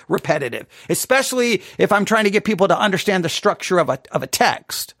 especially if I'm trying to get people to understand the structure of a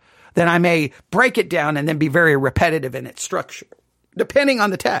text. Then I may break it down and then be very repetitive in its structure, depending on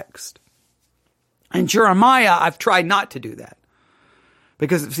the text. And Jeremiah, I've tried not to do that.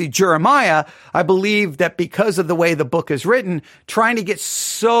 Because, see, Jeremiah, I believe that because of the way the book is written, trying to get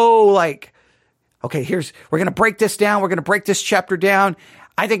so, Okay, we're going to break this down. We're going to break this chapter down.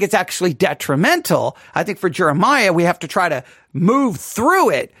 I think it's actually detrimental. I think for Jeremiah, we have to try to move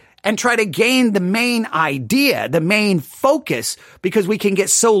through it and try to gain the main idea, the main focus, because we can get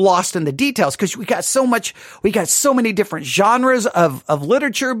so lost in the details because we got so many different genres of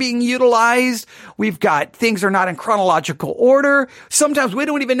literature being utilized. We've got things are not in chronological order. Sometimes we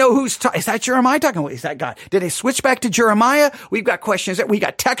don't even know who's is that Jeremiah talking? Is that God? Did they switch back to Jeremiah? We've got questions. We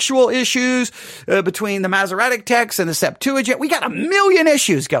got textual issues between the Masoretic text and the Septuagint. We got a million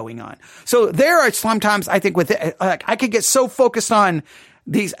issues going on. So there are sometimes I think I could get so focused on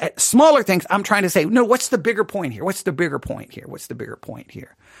these smaller things. I'm trying to say, no, what's the bigger point here? What's the bigger point here? What's the bigger point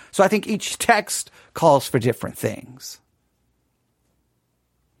here? So I think each text calls for different things.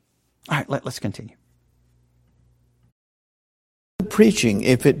 All right, let's continue. Preaching,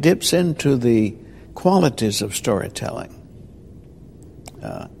 if it dips into the qualities of storytelling,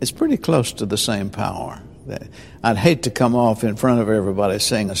 it's pretty close to the same power. I'd hate to come off in front of everybody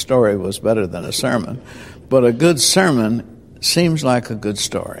saying a story was better than a sermon, but a good sermon seems like a good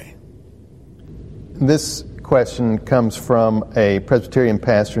story. This question comes from a Presbyterian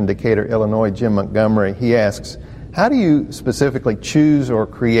pastor in Decatur, Illinois, Jim Montgomery. He asks, how do you specifically choose or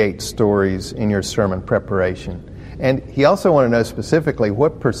create stories in your sermon preparation? And he also wanted to know specifically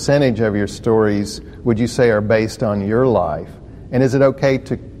what percentage of your stories would you say are based on your life? And is it okay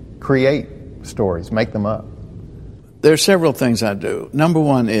to create stories, make them up? There are several things I do. Number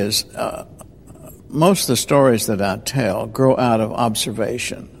one is most of the stories that I tell grow out of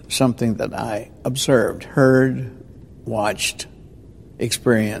observation, something that I observed, heard, watched,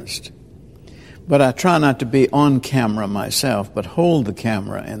 experienced. But I try not to be on camera myself, but hold the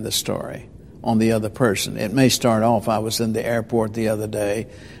camera in the story on the other person. It may start off, I was in the airport the other day,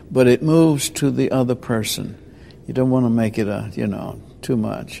 but it moves to the other person. You don't want to make it too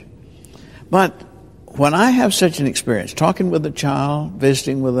much. But when I have such an experience, talking with a child,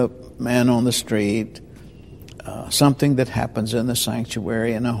 visiting with a man on the street, something that happens in the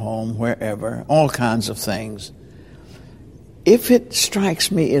sanctuary, in a home, wherever, all kinds of things, if it strikes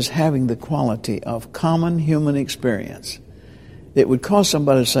me as having the quality of common human experience, it would cause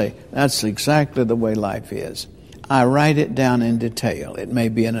somebody to say, that's exactly the way life is. I write it down in detail. It may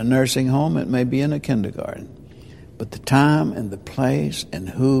be in a nursing home, it may be in a kindergarten. But the time and the place and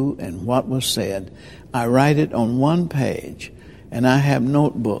who and what was said, I write it on one page, and I have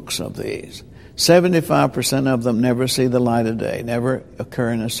notebooks of these. 75% of them never see the light of day, never occur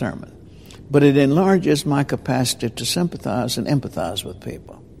in a sermon. But it enlarges my capacity to sympathize and empathize with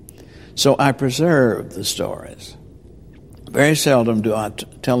people. So I preserve the stories. Very seldom do I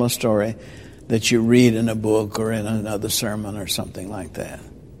tell a story that you read in a book or in another sermon or something like that.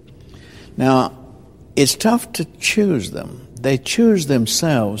 Now, it's tough to choose them. They choose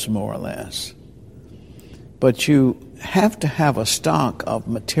themselves more or less. But you have to have a stock of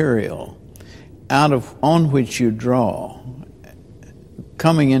material on which you draw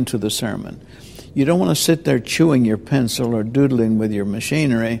coming into the sermon. You don't want to sit there chewing your pencil or doodling with your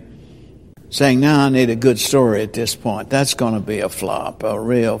machinery saying, now I need a good story at this point. That's going to be a flop, a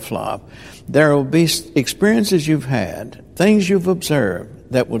real flop. There will be experiences you've had, things you've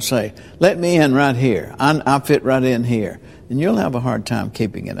observed that would say, let me in right here. I fit right in here. And you'll have a hard time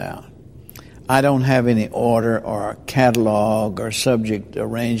keeping it out. I don't have any order or catalog or subject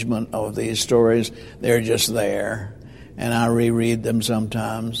arrangement of these stories. They're just there. And I reread them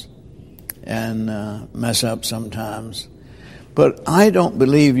sometimes and mess up sometimes. But I don't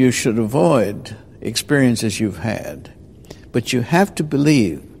believe you should avoid experiences you've had. But you have to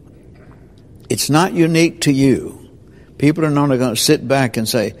believe it's not unique to you. People are not going to sit back and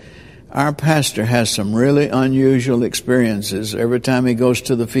say, our pastor has some really unusual experiences every time he goes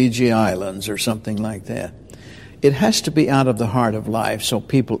to the Fiji Islands or something like that. It has to be out of the heart of life so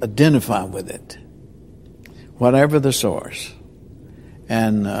people identify with it, whatever the source.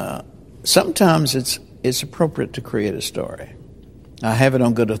 And sometimes it's appropriate to create a story. I have it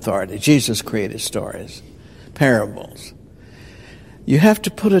on good authority. Jesus created stories, parables. You have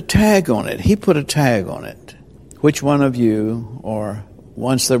to put a tag on it. He put a tag on it. Which one of you, or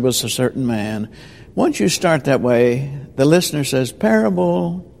once there was a certain man. Once you start that way, the listener says,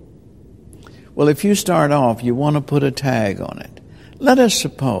 parable. Well, if you start off, you want to put a tag on it. Let us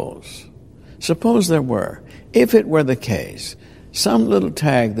suppose there were, if it were the case, some little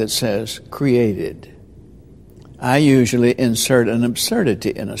tag that says created. I usually insert an absurdity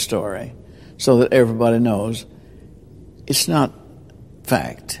in a story so that everybody knows it's not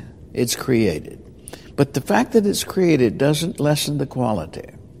fact, it's created. But the fact that it's created doesn't lessen the quality.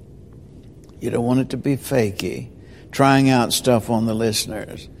 You don't want it to be fakey, trying out stuff on the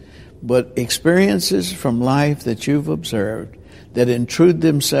listeners. but experiences from life that you've observed that intrude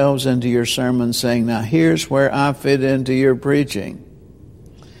themselves into your sermon, saying, now here's where I fit into your preaching.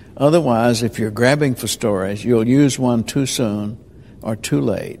 Otherwise, if you're grabbing for stories, you'll use one too soon or too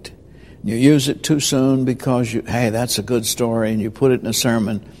late. You use it too soon because hey, that's a good story, and you put it in a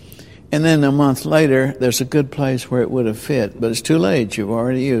sermon. And then a month later, there's a good place where it would have fit, but it's too late. You've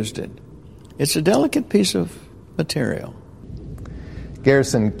already used it. It's a delicate piece of material.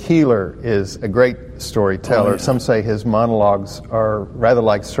 Garrison Keillor is a great storyteller. Oh, yeah. Some say his monologues are rather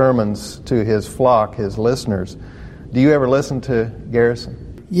like sermons to his flock, his listeners. Do you ever listen to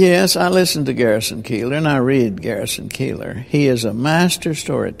Garrison? Yes, I listen to Garrison Keillor, and I read Garrison Keillor. He is a master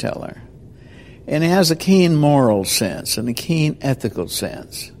storyteller, and he has a keen moral sense and a keen ethical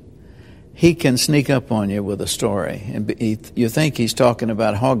sense. He can sneak up on you with a story, and you think he's talking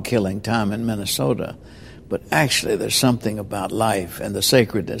about hog killing time in Minnesota, but actually there's something about life and the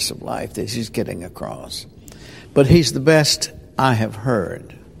sacredness of life that he's getting across. But he's the best I have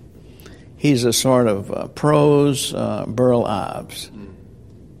heard. He's a sort of prose Burl Ives.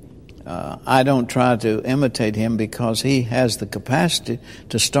 I don't try to imitate him because he has the capacity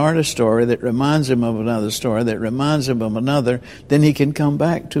to start a story that reminds him of another story, that reminds him of another, then he can come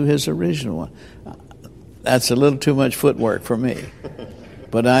back to his original one. That's a little too much footwork for me.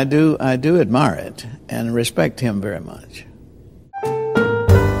 But I do admire it and respect him very much.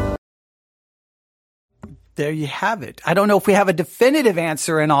 There you have it. I don't know if we have a definitive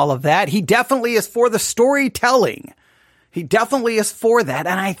answer in all of that. He definitely is for the storytelling. He definitely is for that.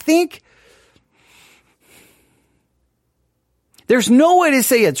 And I think there's no way to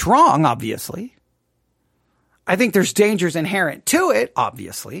say it's wrong, obviously. I think there's dangers inherent to it,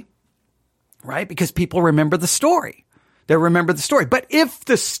 obviously, right? Because people remember the story. They remember the story. But if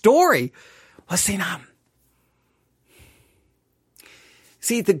the story,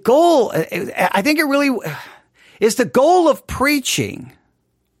 see, the goal, I think it really is the goal of preaching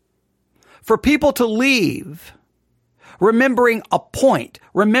for people to leave remembering a point,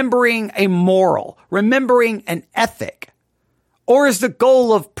 remembering a moral, remembering an ethic. Or is the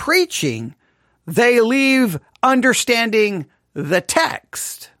goal of preaching they leave understanding the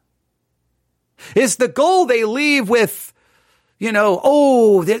text? Is the goal they leave with,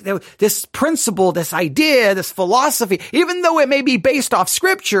 this principle, this idea, this philosophy, even though it may be based off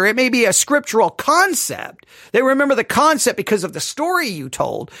scripture, it may be a scriptural concept. They remember the concept because of the story you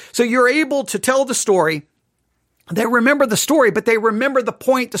told. So you're able to tell the story. They remember the story, but they remember the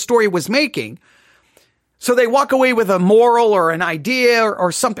point the story was making. So they walk away with a moral or an idea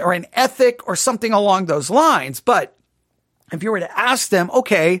or something, or an ethic or something along those lines. But if you were to ask them,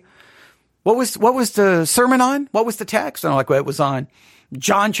 okay, what was the sermon on? What was the text? And I'm like, well, it was on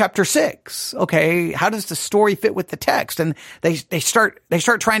John chapter 6. Okay, how does the story fit with the text? And they start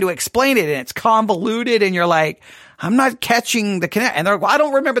trying to explain it, and it's convoluted, and you're like, I'm not catching the connection. And they're like, well, I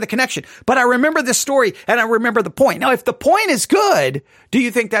don't remember the connection, but I remember the story and I remember the point. Now, if the point is good, do you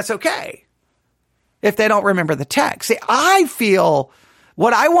think that's okay? If they don't remember the text. See, I feel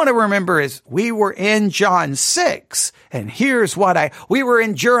what I want to remember is we were in John 6, and here's we were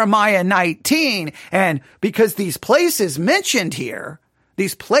in Jeremiah 19, and because these places mentioned here,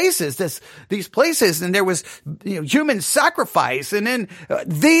 these places, and there was human sacrifice, and then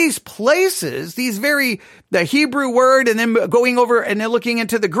these places, the Hebrew word, and then going over and then looking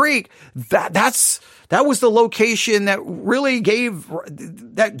into the Greek, that was the location that really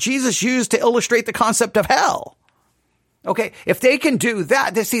that Jesus used to illustrate the concept of hell. Okay, if they can do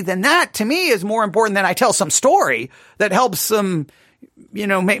that, then that to me is more important than I tell some story that helps them,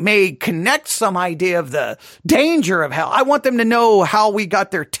 may connect some idea of the danger of hell. I want them to know how we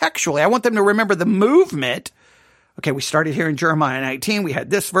got there textually. I want them to remember the movement. Okay, we started here in Jeremiah 19. We had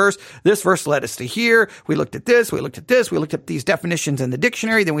this verse. This verse led us to here. We looked at this. We looked at this. We looked at these definitions in the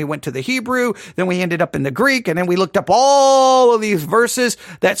dictionary. Then we went to the Hebrew. Then we ended up in the Greek. And then we looked up all of these verses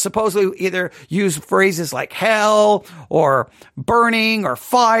that supposedly either use phrases like hell or burning or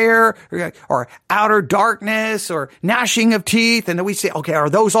fire or outer darkness or gnashing of teeth. And then we say, okay, are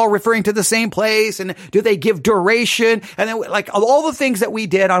those all referring to the same place? And do they give duration? And then all the things that we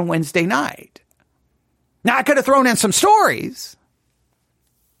did on Wednesday night. Now, I could have thrown in some stories,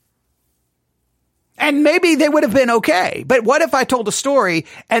 and maybe they would have been okay. But what if I told a story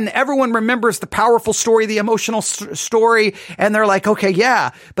and everyone remembers the powerful story, the emotional story, and they're like, okay,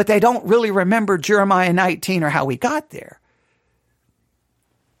 yeah, but they don't really remember Jeremiah 19 or how we got there.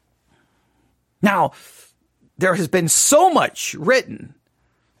 Now, there has been so much written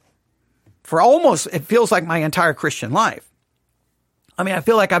for almost, it feels like my entire Christian life, I mean, I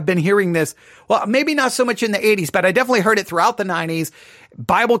feel like I've been hearing this, well, maybe not so much in the 80s, but I definitely heard it throughout the 90s.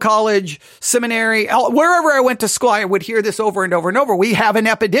 Bible college, seminary, wherever I went to school, I would hear this over and over and over. We have an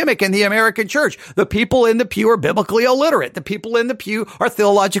epidemic in the American church. The people in the pew are biblically illiterate. The people in the pew are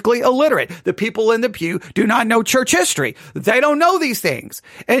theologically illiterate. The people in the pew do not know church history. They don't know these things.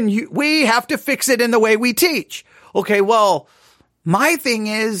 And we have to fix it in the way we teach. Okay, well, my thing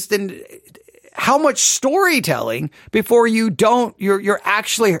is, then how much storytelling before you're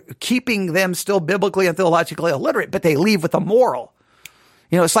actually keeping them still biblically and theologically illiterate, but they leave with a moral.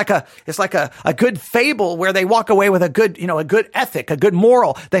 You know, it's like a good fable where they walk away with a good ethic, a good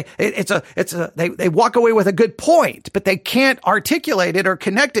moral. They walk away with a good point, but they can't articulate it or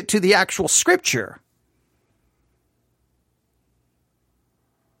connect it to the actual scripture.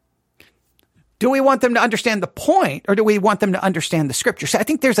 Do we want them to understand the point, or do we want them to understand the scripture? So I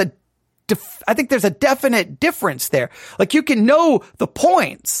think there's a definite difference there. Like, you can know the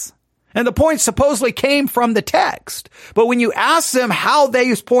points, and the points supposedly came from the text. But when you ask them how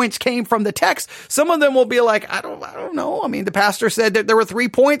those points came from the text, some of them will be like, I don't know. I mean, the pastor said that there were 3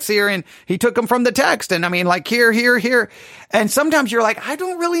 points here and he took them from the text. And I mean, like here. And sometimes you're like, I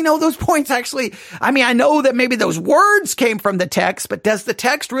don't really know those points actually. I mean, I know that maybe those words came from the text, but does the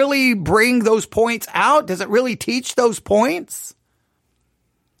text really bring those points out? Does it really teach those points?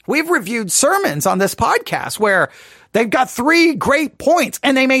 We've reviewed sermons on this podcast where they've got 3 great points,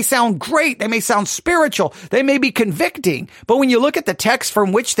 and they may sound great. They may sound spiritual. They may be convicting. But when you look at the text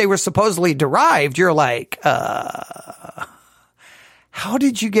from which they were supposedly derived, you're like, how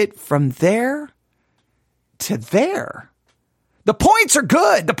did you get from there to there? The points are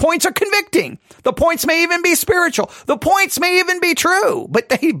good. The points are convicting. The points may even be spiritual. The points may even be true, but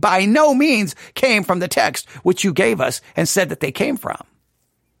they by no means came from the text which you gave us and said that they came from.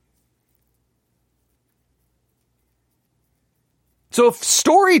 So if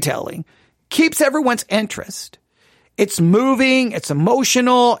storytelling keeps everyone's interest, it's moving, it's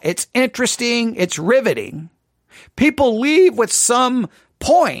emotional, it's interesting, it's riveting, people leave with some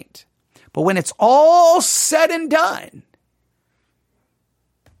point. But when it's all said and done,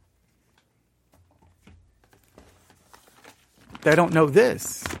 they don't know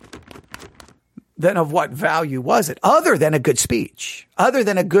this. Then of what value was it, other than a good speech, other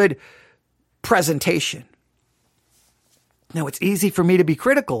than a good presentation? Now, it's easy for me to be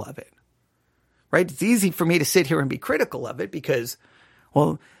critical of it, right? It's easy for me to sit here and be critical of it because,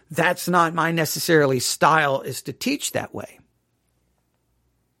 well, that's not my necessarily style, is to teach that way.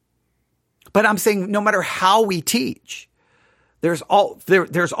 But I'm saying no matter how we teach, there's always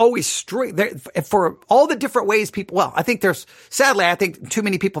for all the different ways people, well, I think I think too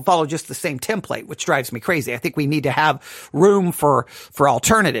many people follow just the same template, which drives me crazy. I think we need to have room for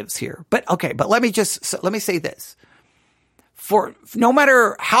alternatives here. But okay, but let me say this. For no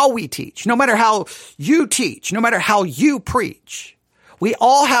matter how we teach, no matter how you teach, no matter how you preach, we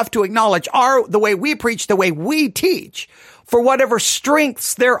all have to acknowledge the way we preach, the way we teach, for whatever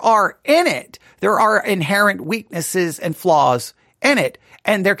strengths there are in it, there are inherent weaknesses and flaws in it,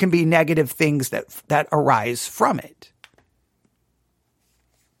 and there can be negative things that arise from it.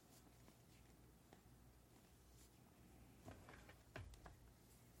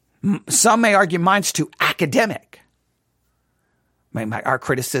 Some may argue mine's too academic. Our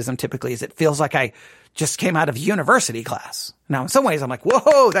criticism typically is it feels like I just came out of university class. Now, in some ways, I'm like,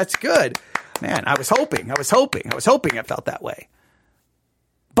 whoa, that's good. Man, I was hoping it felt that way.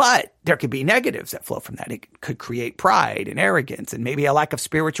 But there could be negatives that flow from that. It could create pride and arrogance and maybe a lack of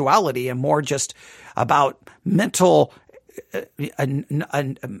spirituality and more just about mental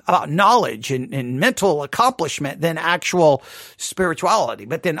about knowledge and mental accomplishment than actual spirituality.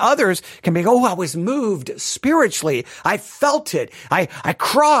 But then others can be, I was moved spiritually. I felt it. I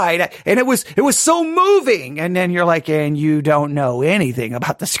cried and it was so moving. And then you're like, and you don't know anything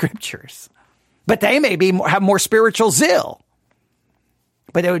about the scriptures, but they may have more spiritual zeal,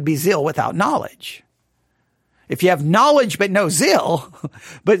 but it would be zeal without knowledge. If you have knowledge, but no zeal,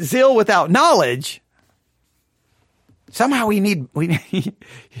 but zeal without knowledge, somehow you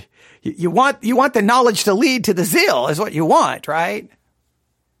want the knowledge to lead to the zeal is what you want, right?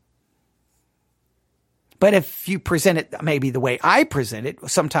 But if you present it maybe the way I present it,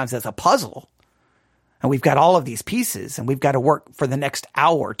 sometimes as a puzzle, and we've got all of these pieces and we've got to work for the next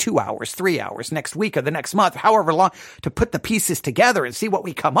hour, 2 hours, 3 hours, next week or the next month, however long, to put the pieces together and see what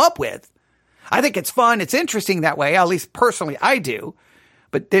we come up with. I think it's fun. It's interesting that way. At least personally, I do.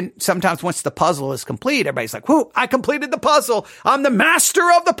 But then sometimes once the puzzle is complete, everybody's like, whoo, I completed the puzzle. I'm the master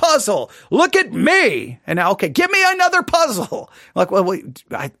of the puzzle. Look at me. And now, okay, give me another puzzle. Like, well,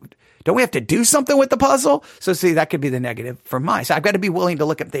 don't we have to do something with the puzzle? So see, that could be the negative for mine. So I've got to be willing to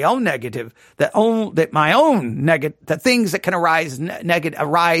look at the own negative, the things that can arise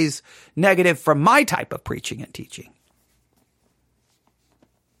negative from my type of preaching and teaching.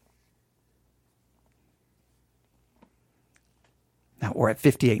 Now we're at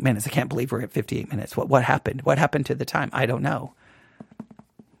 58 minutes. I can't believe we're at 58 minutes. What happened? What happened to the time? I don't know.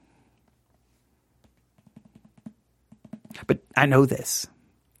 But I know this.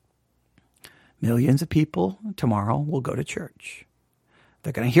 Millions of people tomorrow will go to church.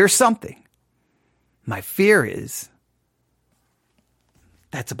 They're going to hear something. My fear is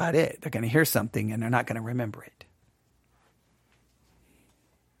that's about it. They're going to hear something and they're not going to remember it.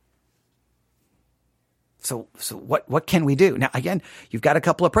 So what can we do? Now, again, you've got a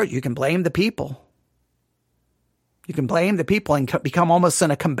couple of approaches. You can blame the people. You can blame the people and become almost in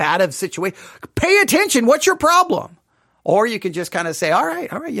a combative situation. Pay attention. What's your problem? Or you can just kind of say, all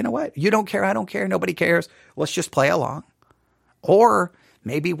right, you know what? You don't care. I don't care. Nobody cares. Let's just play along. Or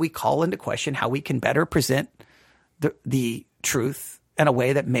maybe we call into question how we can better present the truth in a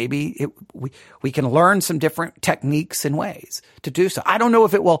way that maybe we can learn some different techniques and ways to do so. I don't know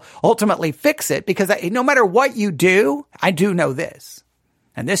if it will ultimately fix it because no matter what you do, I do know this.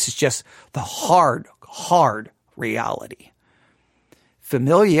 And this is just the hard reality.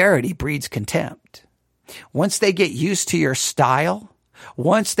 Familiarity breeds contempt. Once they get used to your style,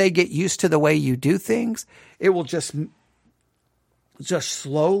 once they get used to the way you do things, it will just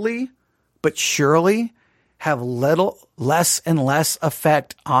slowly but surely have less and less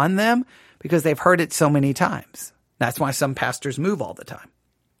effect on them because they've heard it so many times. That's why some pastors move all the time.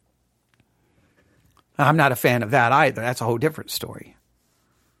 I'm not a fan of that either. That's a whole different story.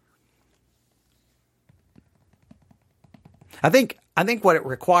 I think what it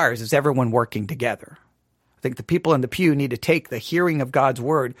requires is everyone working together. I think the people in the pew need to take the hearing of God's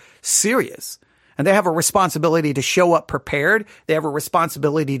word serious. And they have a responsibility to show up prepared. They have a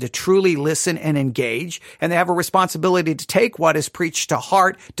responsibility to truly listen and engage. And they have a responsibility to take what is preached to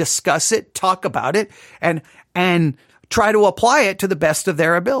heart, discuss it, talk about it, and try to apply it to the best of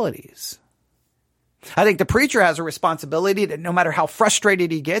their abilities. I think the preacher has a responsibility that no matter how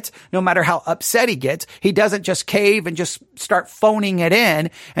frustrated he gets, no matter how upset he gets, he doesn't just cave and just start phoning it in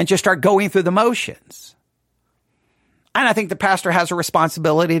and just start going through the motions. And I think the pastor has a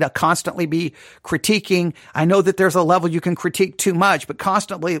responsibility to constantly be critiquing. I know that there's a level you can critique too much, but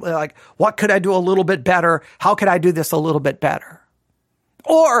constantly like, what could I do a little bit better? How could I do this a little bit better?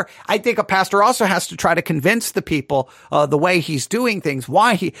 Or I think a pastor also has to try to convince the people the way he's doing things,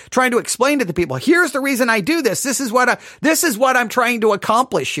 why trying to explain to the people, here's the reason I do this. This is what I'm trying to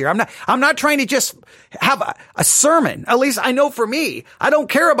accomplish here. I'm not trying to just have a sermon. At least I know for me, I don't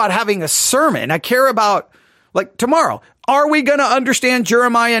care about having a sermon. I care about like tomorrow. Are we going to understand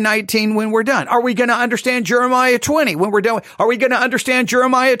Jeremiah 19 when we're done? Are we going to understand Jeremiah 20 when we're done? Are we going to understand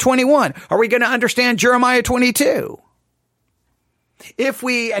Jeremiah 21? Are we going to understand Jeremiah 22? If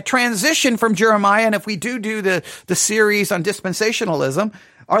we transition from Jeremiah and if we do the series on dispensationalism,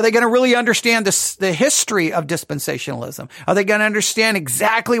 are they going to really understand the history of dispensationalism? Are they going to understand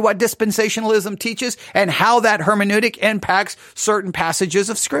exactly what dispensationalism teaches and how that hermeneutic impacts certain passages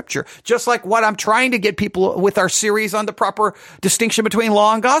of Scripture? Just like what I'm trying to get people with our series on the proper distinction between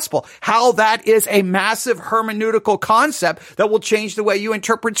law and gospel, how that is a massive hermeneutical concept that will change the way you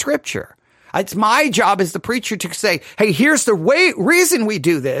interpret Scripture. It's my job as the preacher to say, hey, here's the reason we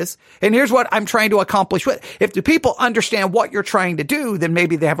do this, and here's what I'm trying to accomplish with it. If the people understand what you're trying to do, then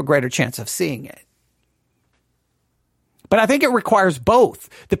maybe they have a greater chance of seeing it. But I think it requires both.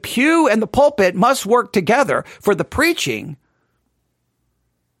 The pew and the pulpit must work together for the preaching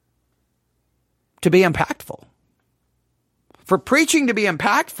to be impactful. For preaching to be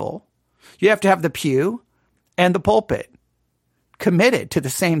impactful, you have to have the pew and the pulpit committed to the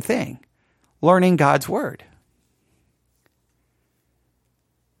same thing. Learning God's word.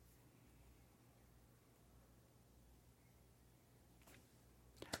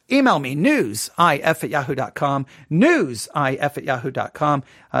 Email me, newsif@yahoo.com, newsif@yahoo.com.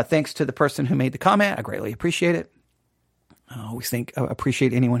 Thanks to the person who made the comment. I greatly appreciate it. I always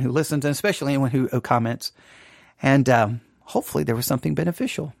appreciate anyone who listens, and especially anyone who comments. And hopefully there was something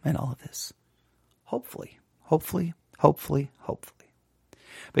beneficial in all of this. Hopefully.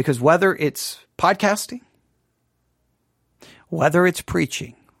 Because whether it's podcasting, whether it's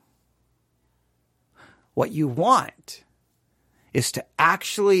preaching, what you want is to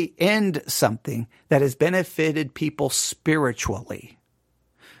actually end something that has benefited people spiritually.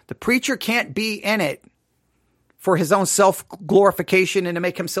 The preacher can't be in it for his own self-glorification and to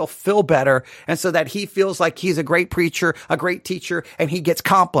make himself feel better, and so that he feels like he's a great preacher, a great teacher, and he gets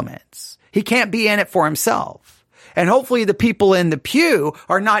compliments. He can't be in it for himself. And hopefully the people in the pew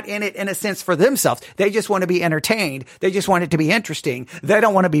are not in it in a sense for themselves. They just want to be entertained. They just want it to be interesting. They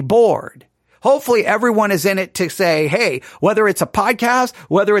don't want to be bored. Hopefully everyone is in it to say, hey, whether it's a podcast,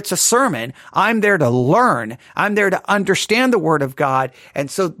 whether it's a sermon, I'm there to learn. I'm there to understand the Word of God.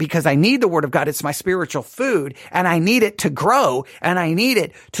 And so because I need the Word of God, it's my spiritual food, and I need it to grow, and I need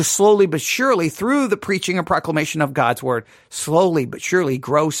it to slowly but surely, through the preaching and proclamation of God's Word, slowly but surely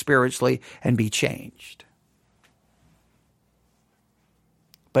grow spiritually and be changed.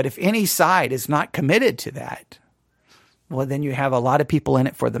 But if any side is not committed to that, well, then you have a lot of people in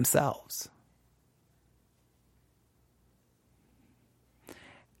it for themselves.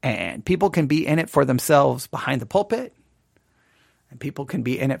 And people can be in it for themselves behind the pulpit, and people can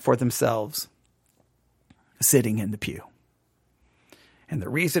be in it for themselves sitting in the pew. And the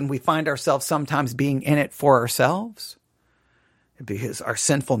reason we find ourselves sometimes being in it for ourselves is because our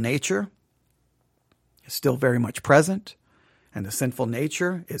sinful nature is still very much present, and the sinful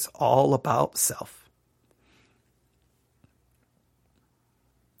nature is all about self.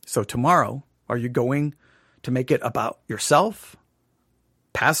 So tomorrow, are you going to make it about yourself,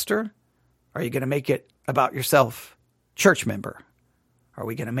 pastor? Are you going to make it about yourself, church member? Are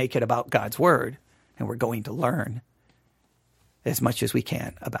we going to make it about God's Word, and we're going to learn as much as we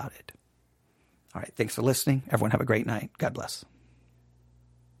can about it? All right, thanks for listening. Everyone have a great night. God bless.